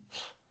with it.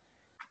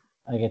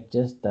 Like it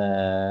just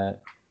and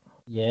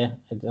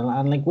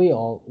like we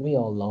all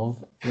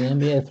love the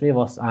NBA. The three of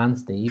us and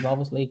Steve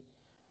obviously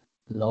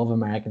love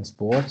American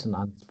sports, and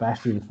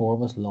especially the four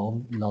of us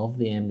love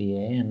the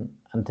NBA, and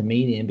to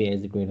me the NBA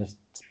is the greatest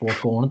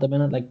sport going at the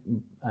minute. Like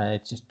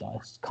it's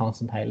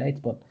constant highlights,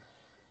 but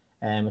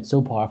it's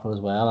so powerful as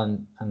well,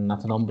 and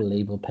that's an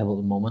unbelievable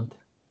pivotal moment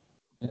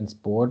in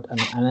sport, and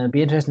it'd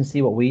be interesting to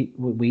see what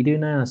we do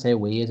now. And I say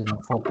we as in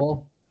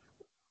football,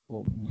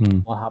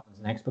 what happens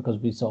next, because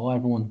we saw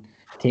everyone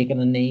taking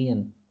a knee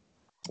and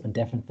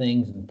different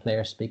things and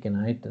players speaking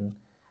out, and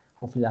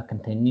hopefully that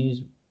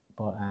continues.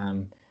 But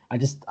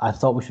I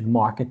thought we should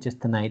mark it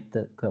just tonight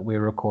that we're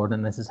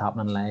recording. This is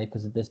happening live,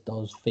 because this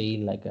does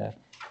feel like a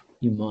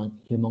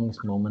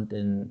humongous moment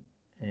in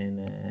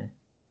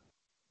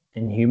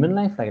human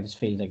life. Like it just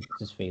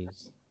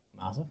feels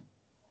massive.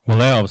 Well,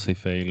 they obviously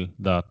feel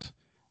that,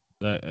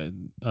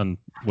 and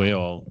we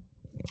all,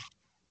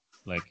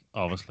 like,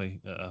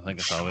 obviously, I think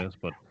it's obvious,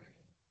 but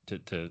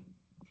to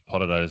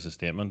put it out as a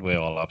statement, we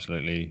all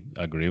absolutely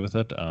agree with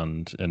it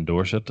and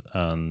endorse it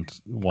and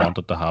want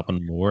it to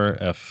happen more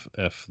if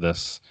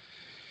this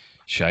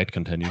shite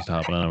continues to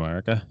happen in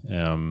America.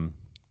 And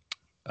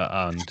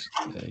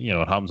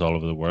it happens all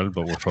over the world,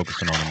 but we're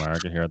focusing on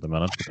America here at the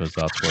minute because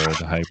that's where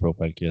the high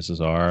profile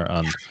cases are,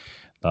 and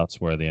that's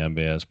where the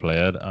NBA is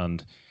played.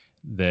 And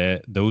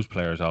those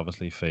players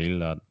obviously feel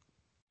that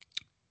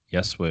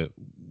yes, the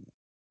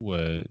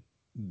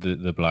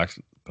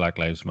Black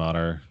Lives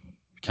Matter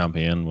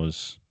campaign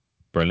was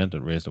brilliant.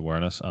 It raised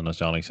awareness, and as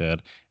Johnny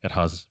said, it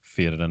has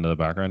faded into the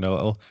background a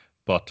little.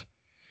 But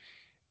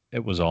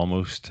it was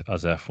almost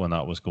as if when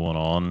that was going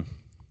on,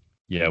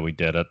 yeah, we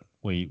did it.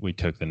 We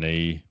took the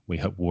knee, we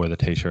wore the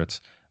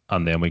t-shirts,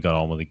 and then we got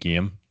on with the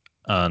game.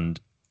 And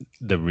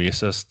the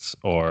racists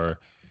or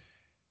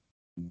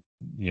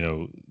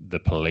the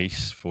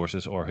police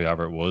forces or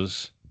whoever it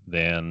was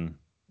then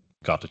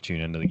got to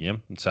tune into the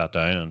game and sat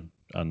down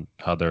and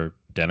had their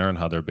dinner and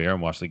had their beer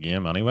and watched the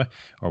game anyway,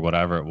 or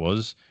whatever it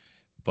was.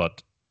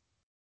 But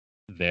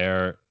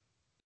they're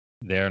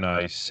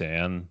now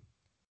saying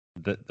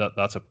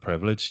that's a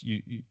privilege.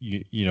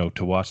 You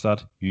to watch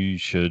that. You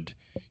should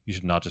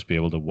not just be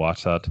able to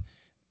watch that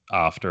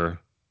after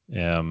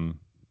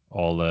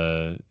all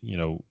the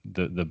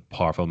the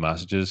powerful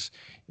messages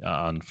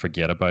and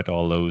forget about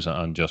all those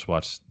and just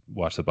watch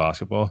the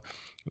basketball.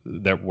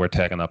 We're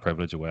taking that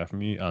privilege away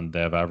from you, and they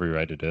have every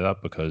right to do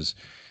that because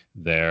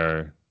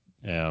their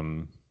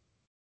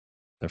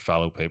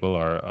fellow people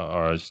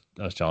are as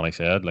Johnny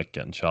said, like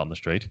getting shot in the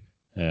street,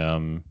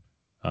 and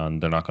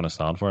they're not going to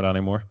stand for it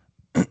anymore.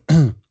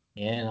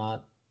 Yeah,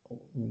 no,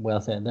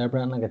 well said there,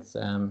 Brent. Like it's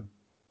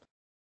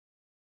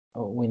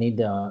we need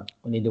to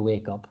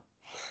wake up.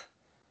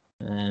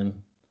 A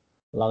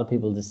lot of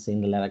people just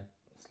seem to let it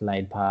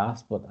slide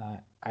past, but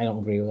I don't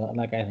agree with that.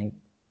 Like, I think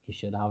you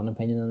should have an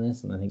opinion on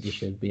this, and I think you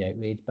should be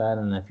outraged by it.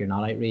 And if you're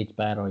not outraged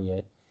by it, or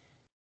you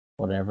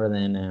whatever,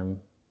 then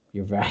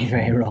you're very,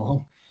 very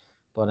wrong.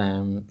 But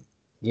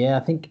yeah, I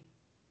think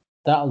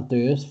that'll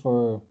do us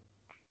for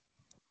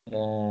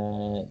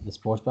the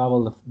Sports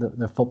Babble,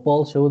 the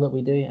football show that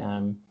we do.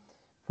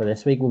 For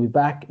this week, we'll be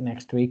back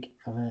next week,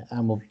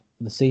 and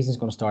the season's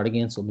going to start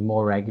again, so it'll be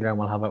more regular, and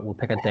we'll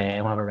pick a day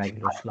and we'll have a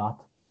regular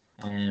slot.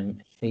 It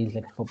feels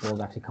like football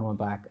is actually coming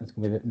back, and it's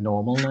going to be a bit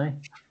normal now.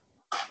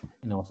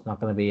 It's not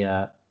going to be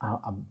a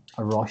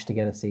rush to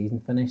get a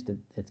season finished.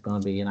 It's going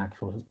to be an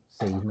actual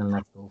season, and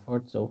let's go for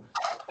it. So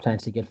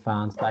potentially get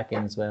fans back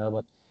in as well.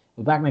 But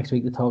we'll be back next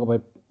week to talk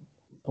about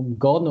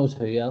God knows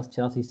who else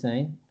Chelsea's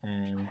saying.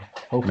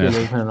 Hopefully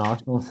Liverpool and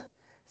Arsenal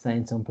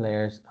sign some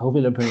players.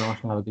 Hopefully Liverpool and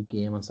Arsenal have a good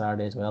game on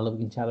Saturday as well that we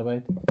can chat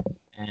about.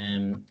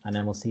 And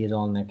then we'll see it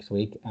all next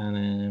week.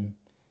 And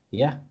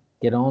yeah,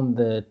 get on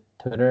the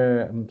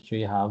Twitter. I'm sure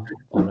you have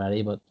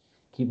already, but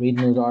keep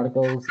reading those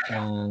articles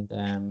and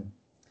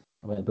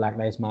about Black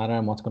Lives Matter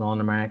and what's going on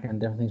in America and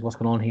different things, what's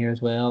going on here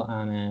as well.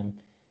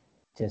 And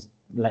just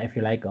if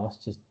you're like us,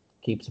 just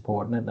keep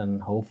supporting it,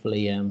 and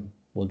hopefully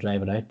we'll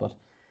drive it out. But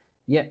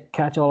yeah,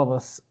 catch all of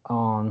us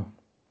on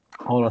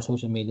all our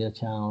social media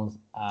channels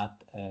at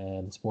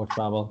the Sports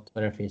Babble,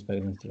 Twitter, Facebook,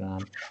 and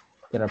Instagram.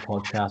 Get our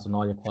podcast on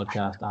all your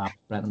podcast apps.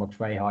 Brenton works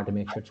very hard to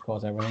make sure it's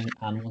across everything.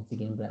 And once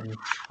again, Brenton,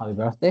 happy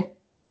birthday.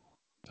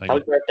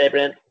 Happy birthday,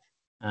 Brent.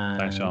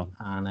 Thanks, Sean.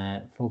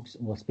 And folks,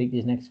 we'll speak to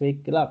you next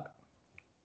week. Good luck.